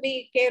have to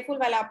be careful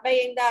while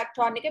applying the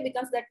tourniquet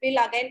because that will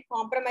again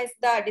compromise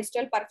the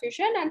distal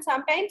perfusion, and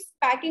sometimes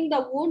packing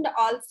the wound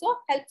also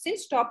helps in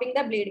stopping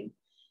the bleeding.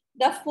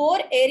 The 4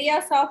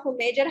 areas of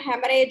major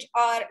hemorrhage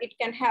are, it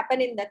can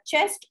happen in the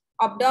chest,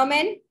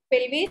 abdomen,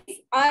 pelvis,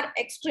 or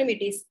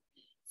extremities.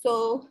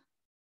 So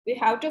we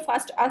have to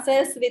first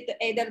assess with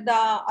either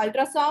the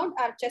ultrasound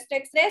or chest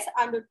x-rays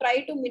and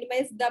try to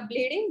minimize the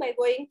bleeding by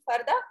going for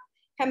the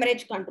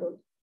hemorrhage control.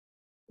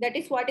 That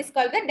is what is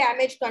called the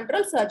damage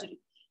control surgery.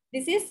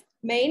 This is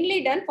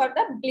mainly done for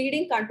the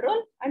bleeding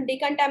control and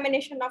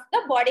decontamination of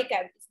the body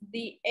cavities.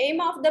 The aim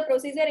of the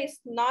procedure is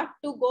not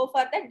to go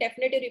for the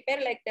definitive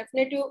repair, like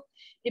definitive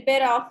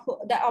repair of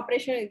the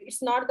operation.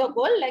 It's not the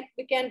goal. Like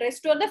we can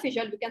restore the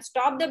visual, we can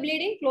stop the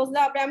bleeding, close the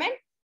abdomen,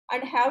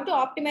 and have to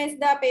optimize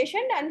the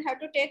patient and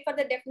have to take for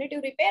the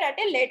definitive repair at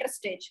a later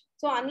stage.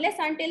 So unless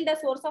until the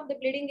source of the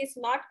bleeding is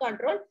not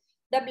controlled,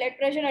 the blood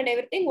pressure and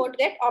everything won't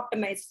get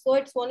optimized. So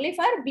it's only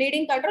for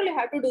bleeding control, you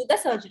have to do the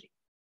surgery.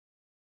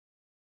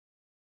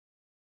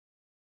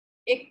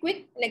 A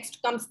quick,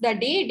 next comes the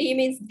D. D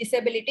means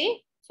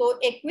disability. So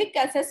a quick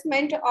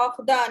assessment of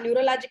the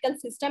neurological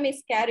system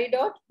is carried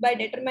out by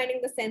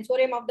determining the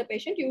sensorium of the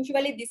patient.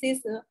 Usually this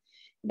is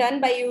done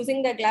by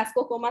using the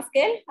Glasgow Coma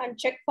Scale and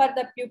check for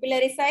the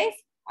pupillary size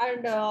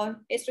and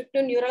a strict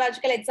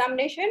neurological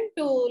examination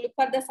to look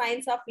for the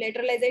signs of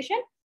lateralization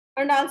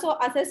and also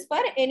assess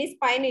for any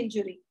spine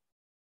injury.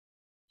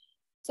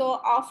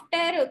 So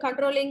after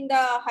controlling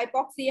the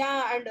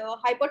hypoxia and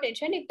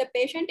hypotension, if the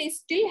patient is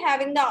still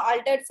having the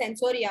altered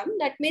sensorium,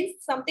 that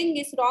means something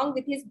is wrong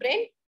with his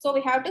brain. So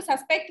we have to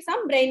suspect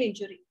some brain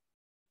injury.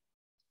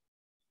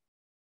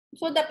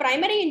 So the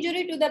primary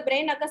injury to the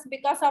brain occurs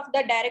because of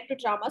the direct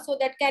trauma. So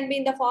that can be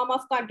in the form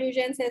of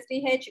contusions,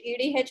 SDH,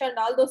 EDH, and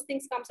all those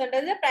things comes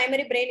under the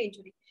primary brain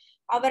injury.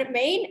 Our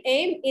main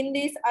aim in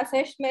this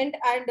assessment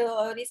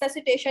and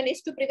resuscitation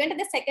is to prevent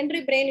the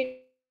secondary brain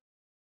injury,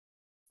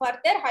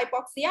 further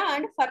hypoxia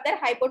and further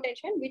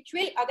hypotension, which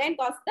will again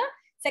cause the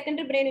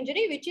secondary brain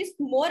injury, which is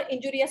more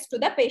injurious to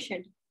the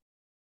patient.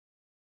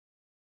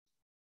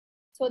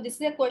 So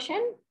this is a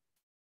question.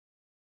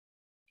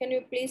 Can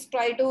you please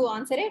try to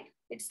answer it?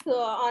 It's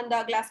on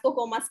the Glasgow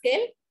Coma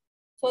Scale.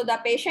 So the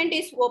patient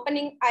is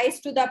opening eyes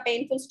to the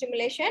painful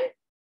stimulation.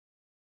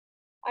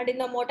 And in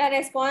the motor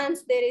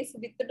response, there is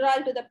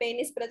withdrawal to the pain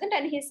is present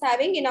and he is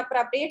having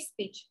inappropriate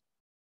speech.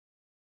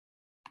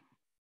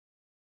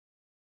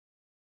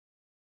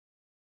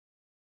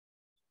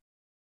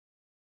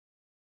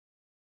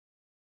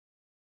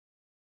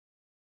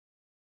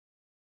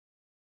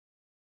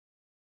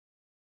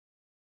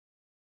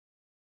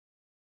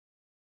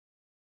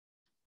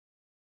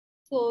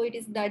 So it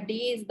is the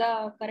D is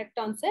the correct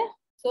answer.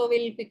 So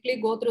we'll quickly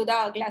go through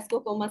the Glasgow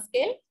Coma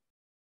Scale.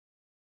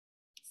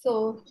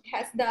 So it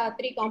has the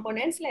 3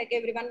 components, like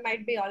everyone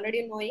might be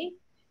already knowing.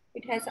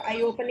 It has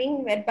eye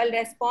opening, verbal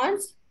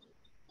response,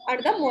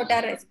 and the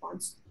motor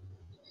response.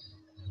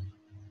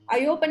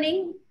 Eye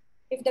opening,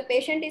 if the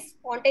patient is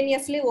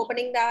spontaneously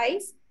opening the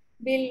eyes,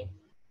 we'll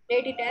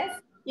rate it as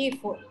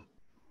E4.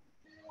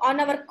 On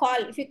our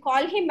call, if you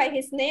call him by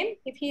his name,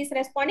 if he is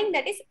responding,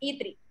 that is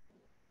E3.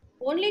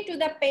 Only to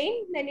the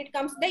pain, then it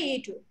comes the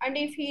E2. And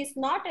if he is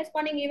not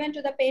responding even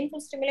to the painful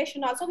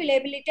stimulation also, we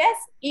label it as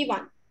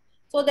E1.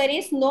 So there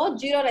is no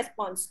 0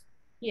 response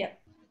here.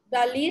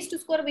 The least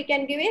score we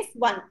can give is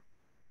 1.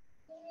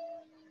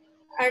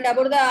 And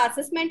about the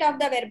assessment of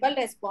the verbal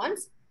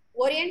response,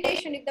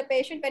 orientation, if the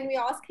patient, when we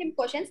ask him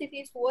questions, if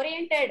he is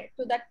oriented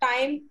to the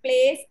time,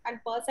 place, and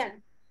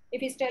person, if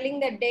he's telling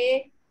the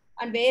day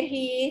and where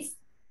he is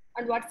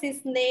and what's his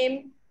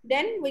name,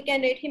 then we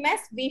can rate him as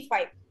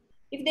V5.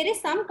 If there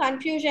is some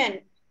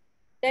confusion,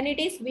 then it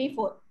is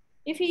V4.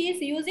 If he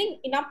is using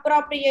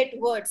inappropriate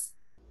words,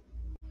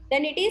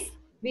 then it is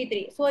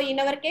V3. So in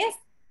our case,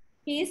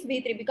 he is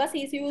V3 because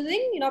he is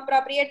using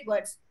inappropriate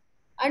words.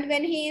 And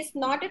when he is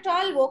not at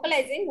all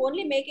vocalizing,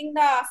 only making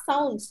the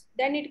sounds,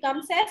 then it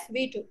comes as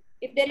V2.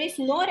 If there is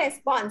no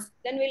response,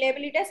 then we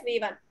label it as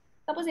V1.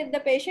 Suppose if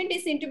the patient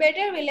is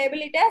intubated, we label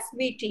it as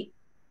VT.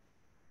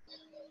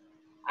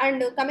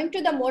 And coming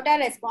to the motor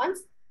response,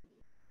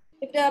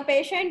 if the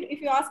patient, if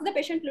you ask the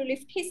patient to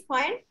lift his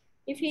hand,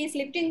 if he is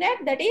lifting that,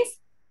 that is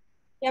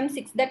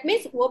M6. That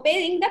means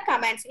obeying the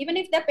commands. Even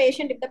if the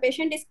patient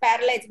is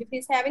paralyzed, if he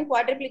is having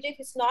quadriplegia, if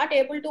he is not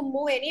able to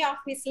move any of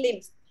his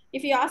limbs,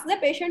 if you ask the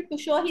patient to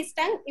show his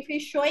tongue, if he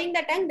is showing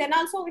the tongue, then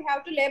also we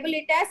have to label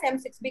it as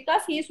M6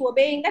 because he is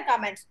obeying the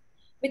commands.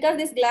 Because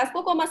this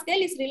Glasgow Coma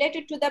Scale is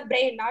related to the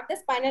brain, not the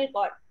spinal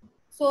cord.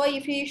 So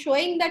if he is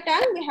showing the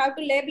tongue, we have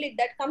to label it.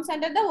 That comes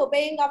under the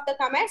obeying of the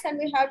commands and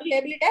we have to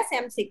label it as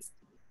M6.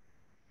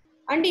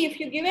 And if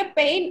you give a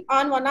pain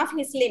on one of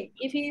his limb,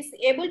 if he is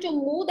able to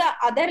move the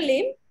other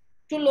limb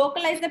to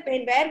localize the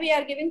pain where we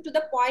are giving to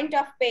the point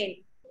of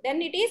pain,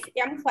 then it is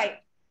M5.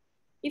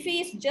 If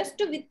he is just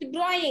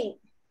withdrawing,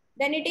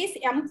 then it is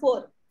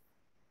M4.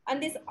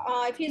 And this,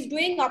 if he is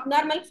doing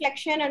abnormal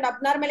flexion and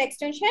abnormal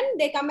extension,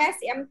 they come as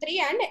M3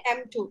 and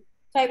M2. So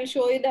I will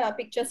show you the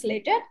pictures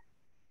later.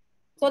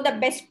 So the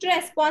best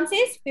response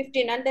is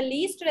 15 and the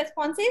least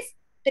response is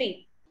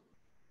 3.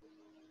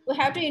 We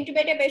have to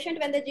intubate a patient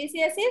when the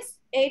GCS is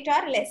 8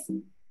 or less.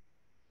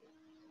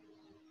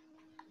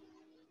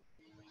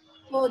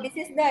 So this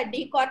is the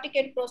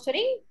decorticate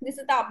posturing. This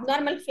is the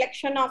abnormal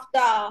flexion of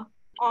the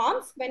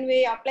arms when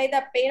we apply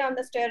the pain on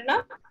the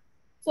sternum.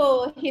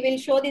 So he will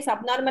show this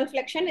abnormal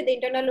flexion with the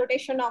internal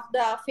rotation of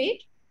the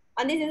feet.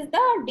 And this is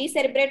the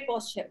decerebrate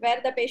posture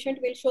where the patient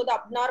will show the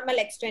abnormal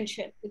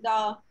extension.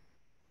 The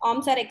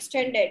arms are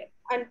extended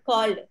and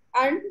curled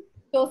and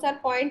toes are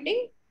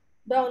pointing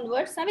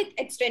downwards with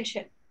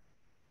extension.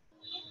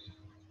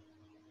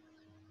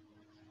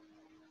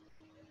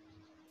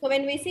 So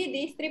when we see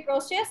these 3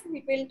 postures,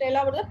 it will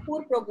tell about the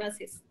poor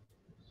prognosis.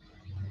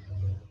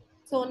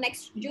 So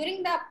next,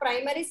 during the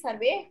primary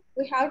survey,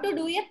 we have to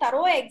do a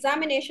thorough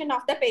examination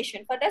of the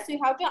patient. For this, we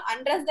have to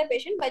undress the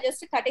patient by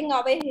just cutting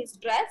away his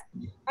dress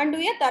and do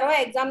a thorough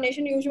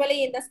examination.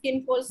 Usually in the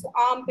skin folds,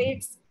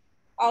 armpits,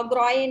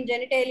 groin,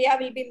 genitalia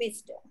will be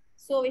missed.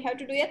 So we have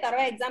to do a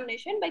thorough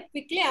examination by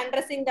quickly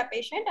undressing the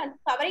patient and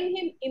covering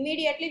him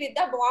immediately with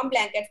the warm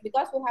blankets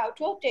because we have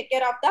to take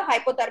care of the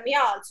hypothermia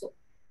also.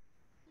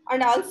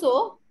 And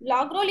also,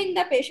 log rolling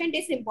the patient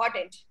is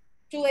important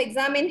to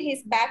examine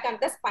his back and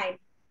the spine.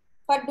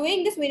 For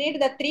doing this, we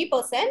need the 3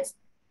 persons.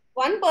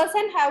 One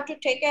person have to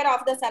take care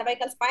of the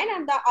cervical spine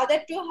and the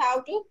other 2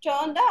 have to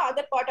turn the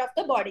other part of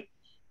the body.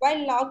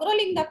 While log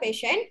rolling the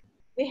patient,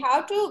 we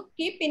have to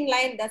keep in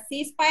line the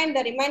C-spine,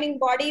 the remaining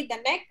body, the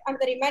neck and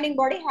the remaining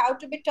body have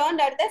to be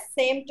turned at the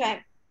same time.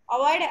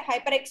 Avoid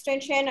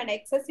hyperextension and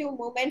excessive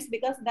movements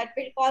because that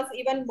will cause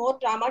even more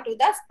trauma to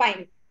the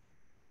spine.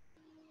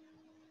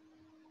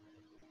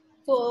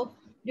 So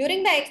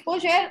during the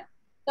exposure,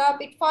 the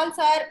pitfalls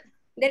are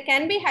there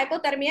can be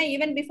hypothermia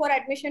even before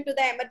admission to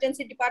the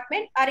emergency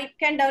department, or it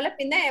can develop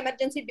in the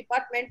emergency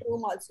department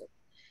room also.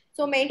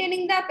 So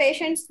maintaining the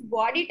patient's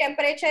body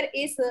temperature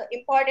is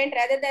important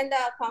rather than the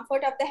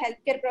comfort of the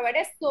healthcare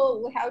providers.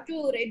 So we have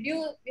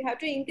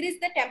to increase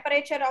the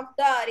temperature of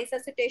the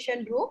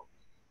resuscitation room.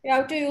 We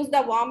have to use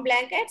the warm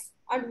blankets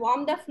and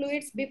warm the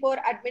fluids before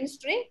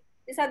administering.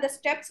 These are the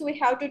steps we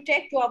have to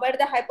take to avoid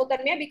the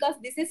hypothermia because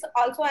this is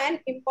also an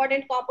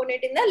important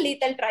component in the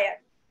lethal triad.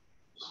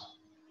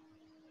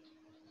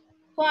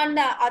 So, and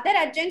the other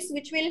agents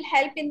which will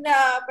help in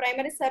the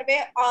primary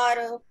survey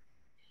are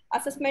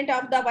assessment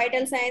of the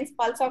vital signs,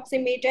 pulse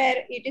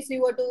oximeter,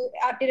 ETCO2,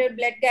 arterial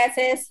blood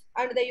gases,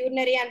 and the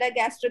urinary and the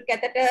gastric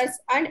catheters,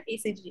 and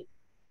ECG.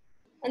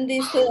 And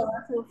this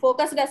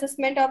focused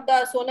assessment of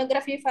the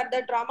sonography for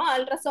the trauma,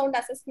 ultrasound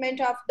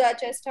assessment of the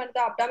chest and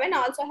the abdomen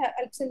also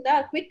helps in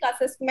the quick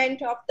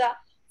assessment of the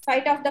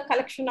site of the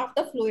collection of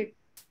the fluid.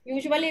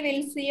 Usually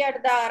we'll see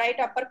at the right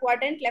upper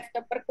quadrant, left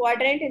upper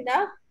quadrant in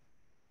the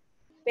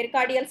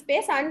pericardial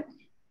space and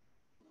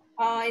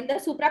in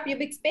the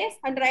suprapubic space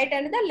and right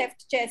under the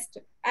left chest,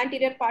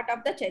 anterior part of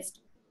the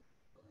chest.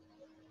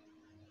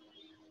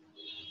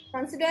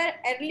 Consider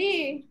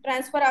early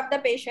transfer of the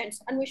patients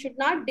and we should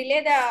not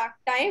delay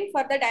the time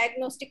for the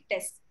diagnostic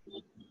test.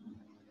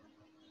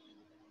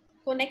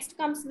 So next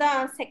comes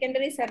the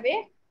secondary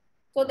survey.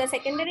 So the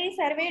secondary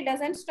survey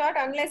doesn't start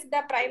unless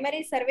the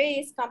primary survey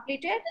is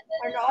completed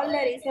and all the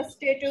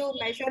resuscitative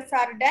measures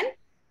are done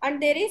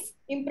and there is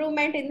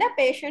improvement in the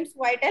patient's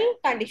vital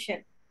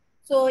condition.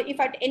 So if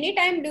at any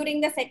time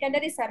during the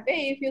secondary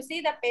survey, if you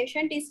see the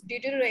patient is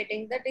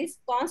deteriorating, that is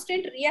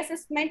constant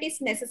reassessment is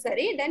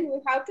necessary, then we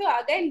have to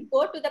again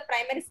go to the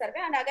primary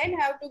survey and again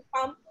have to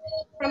come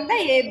from the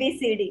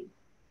ABCD.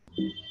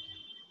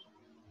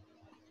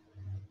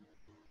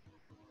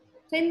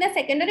 So in the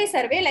secondary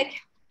survey, like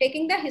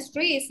taking the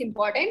history is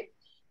important.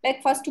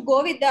 Like first to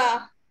go with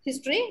the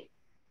history,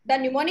 the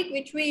mnemonic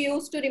which we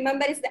use to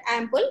remember is the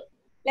ample.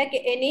 Like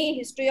any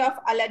history of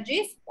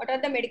allergies, what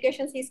are the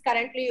medications he is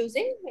currently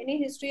using,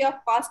 any history of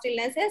past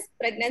illnesses,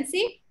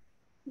 pregnancy,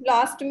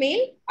 last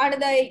meal, and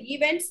the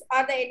events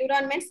or the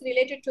environments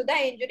related to the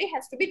injury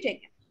has to be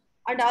taken.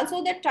 And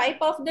also the type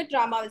of the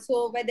trauma,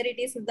 so whether it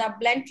is the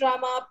blunt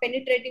trauma,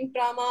 penetrating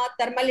trauma,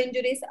 thermal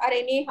injuries, or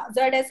any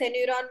hazardous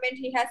environment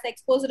he has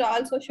exposed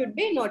also should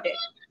be noted.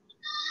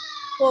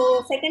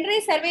 So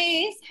secondary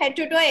survey is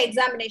head-to-toe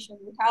examination.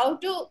 We have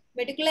to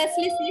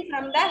meticulously see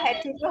from the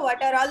head-to-toe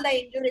what are all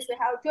the injuries we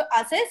have to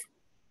assess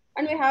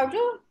and we have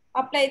to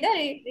apply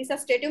the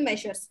resuscitative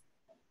measures.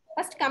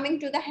 First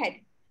coming to the head.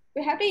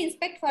 We have to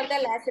inspect for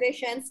the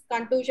lacerations,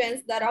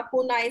 contusions, the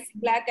raccoon eyes,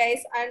 black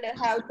eyes, and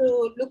have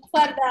to look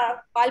for the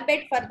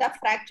palpate for the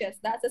fractures.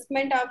 The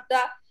assessment of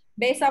the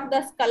base of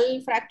the skull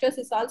fractures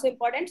is also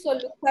important. So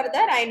look for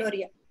the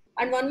rhinorrhea.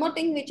 And one more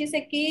thing which is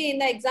a key in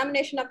the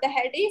examination of the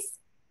head is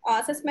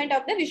assessment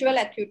of the visual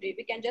acuity.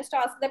 We can just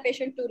ask the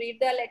patient to read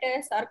the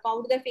letters or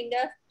count the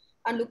fingers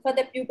and look for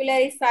the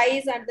pupillary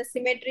size, and the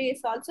symmetry is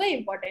also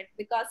important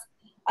because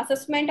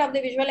assessment of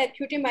the visual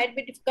acuity might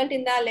be difficult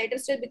in the later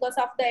stage because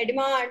of the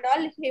edema and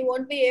all. He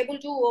won't be able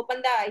to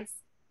open the eyes.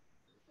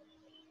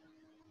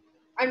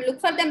 And look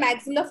for the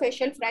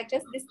maxillofacial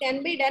fractures. This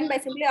can be done by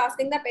simply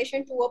asking the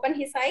patient to open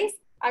his eyes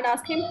and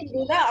ask him to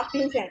do the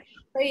occlusion.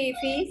 So if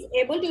he is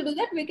able to do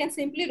that, we can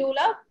simply rule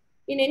out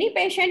in any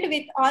patient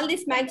with all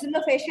these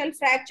maxillofacial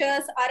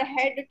fractures or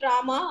head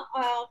trauma,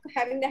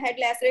 having the head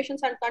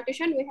lacerations and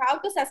contusion, we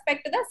have to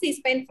suspect the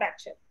C-spine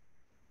fracture.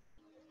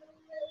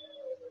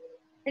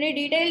 A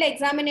detailed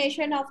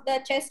examination of the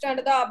chest and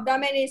the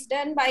abdomen is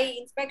done by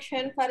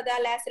inspection for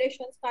the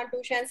lacerations,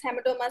 contusions,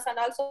 hematomas, and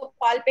also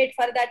palpate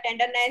for the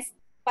tenderness,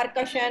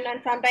 percussion, and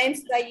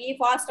sometimes the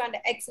E-fast and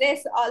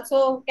X-rays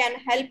also can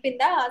help in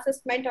the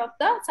assessment of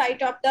the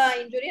site of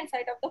the injury and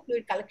site of the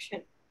fluid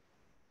collection.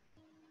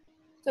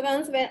 So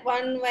once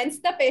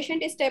the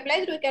patient is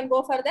stabilized, we can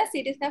go for the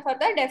CT scan for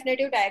the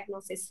definitive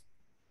diagnosis.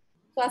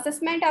 So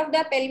assessment of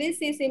the pelvis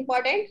is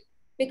important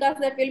because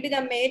that will be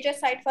the major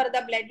site for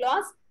the blood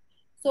loss.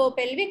 So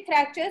pelvic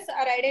fractures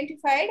are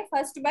identified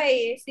first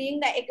by seeing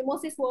the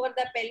ecchymosis over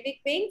the pelvic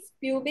wings,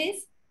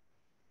 pubis.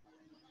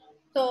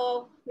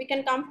 So we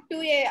can come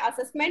to a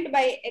assessment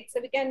by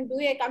we can do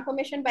a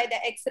confirmation by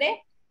the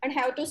X-ray and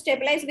have to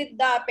stabilize with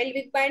the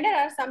pelvic binder,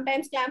 or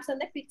sometimes clamps on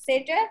the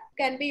fixator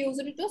can be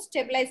used to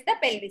stabilize the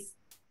pelvis.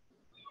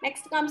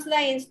 Next comes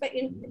the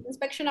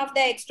inspection of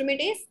the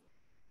extremities.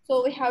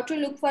 So we have to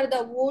look for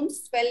the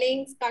wounds,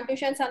 swellings,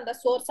 contusions, and the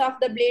source of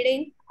the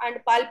bleeding, and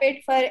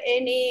palpate for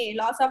any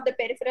loss of the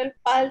peripheral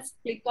pulse,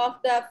 flick of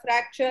the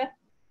fracture,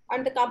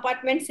 and the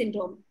compartment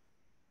syndrome.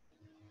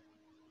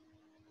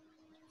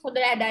 So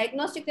the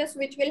diagnostic tests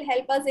which will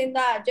help us in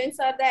the urgence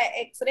are the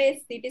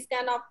X-rays, CT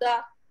scan of the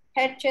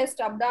head, chest,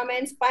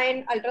 abdomen,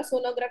 spine,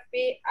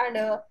 ultrasonography,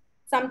 and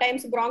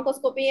sometimes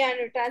bronchoscopy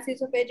and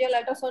transesophageal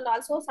ultrasound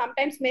also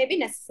sometimes may be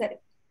necessary.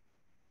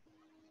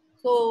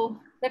 So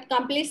that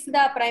completes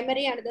the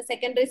primary and the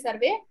secondary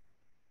survey.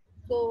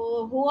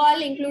 So who all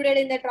included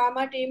in the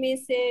trauma team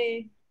is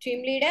a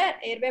team leader,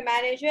 airway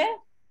manager,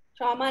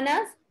 trauma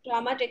nurse,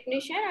 trauma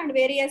technician, and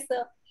various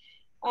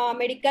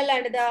medical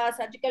and the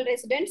surgical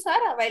residents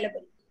are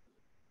available.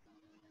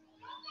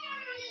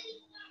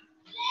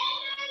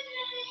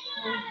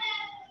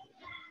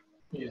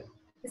 Yeah.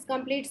 This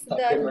completes the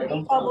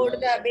brief about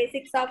the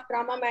basics of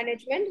trauma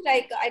management.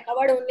 Like I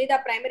covered only the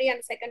primary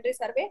and secondary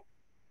survey.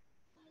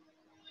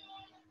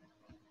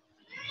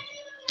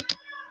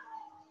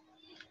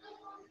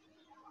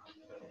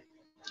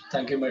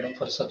 Thank you, madam,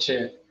 for such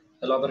a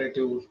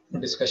elaborative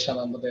discussion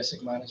on the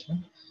basic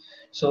management.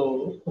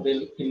 So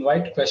we'll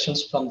invite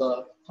questions from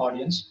the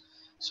audience.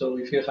 So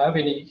if you have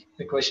any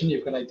question,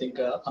 you can, I think,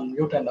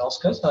 unmute and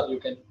ask us, or you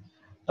can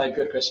type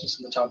your questions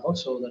in the chat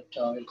box so that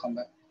we'll come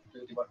back,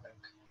 we'll revert back.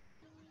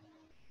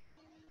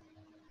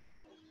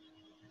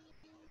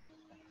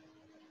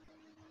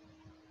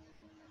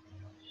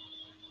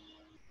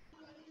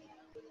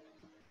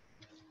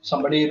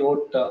 Somebody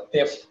wrote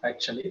F,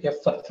 actually, F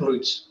for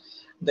fluids.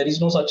 There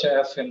is no such a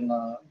F in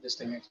this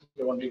thing.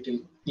 Actually, only till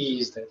E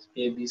is there.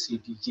 A, B, C,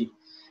 D, G.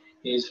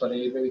 A is for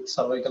airway with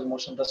cervical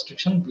motion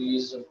restriction. B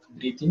is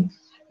breathing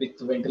with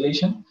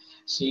ventilation.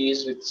 C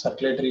is with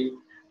circulatory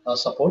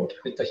support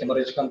with the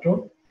hemorrhage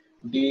control.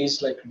 D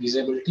is like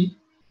disability.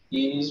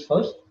 E is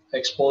for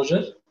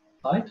exposure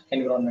and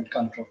environment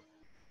control.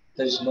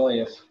 There is no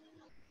F.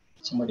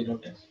 Somebody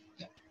wrote F.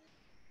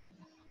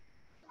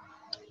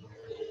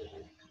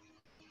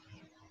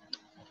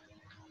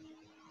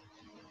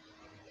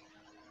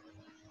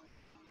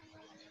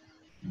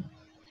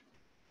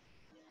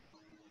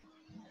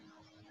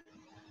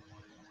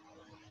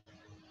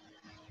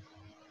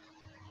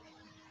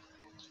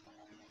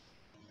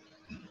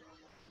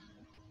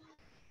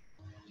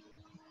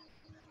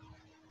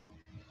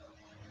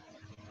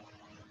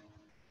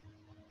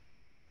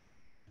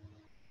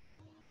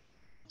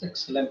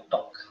 Excellent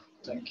talk.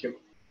 Thank you.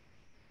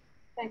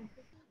 Thank you.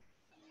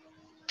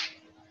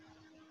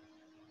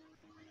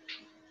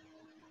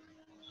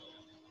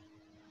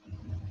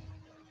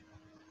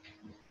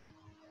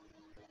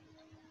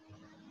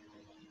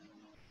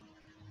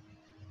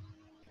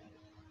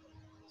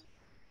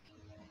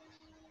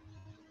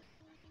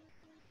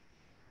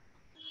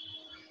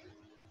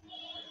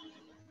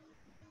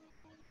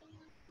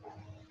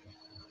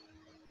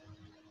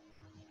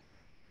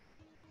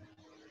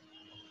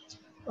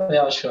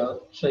 Yeah,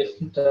 sure. So if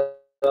there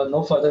are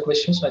no further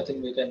questions, I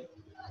think we can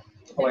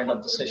wind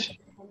up the session.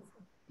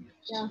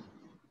 Yeah.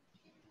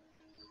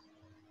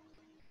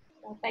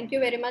 Thank you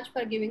very much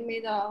for giving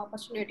me the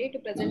opportunity to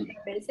present the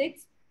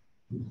basics.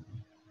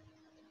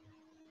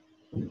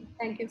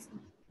 Thank you,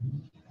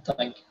 sir.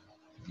 Thank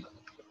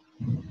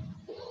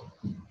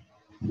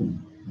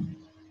you.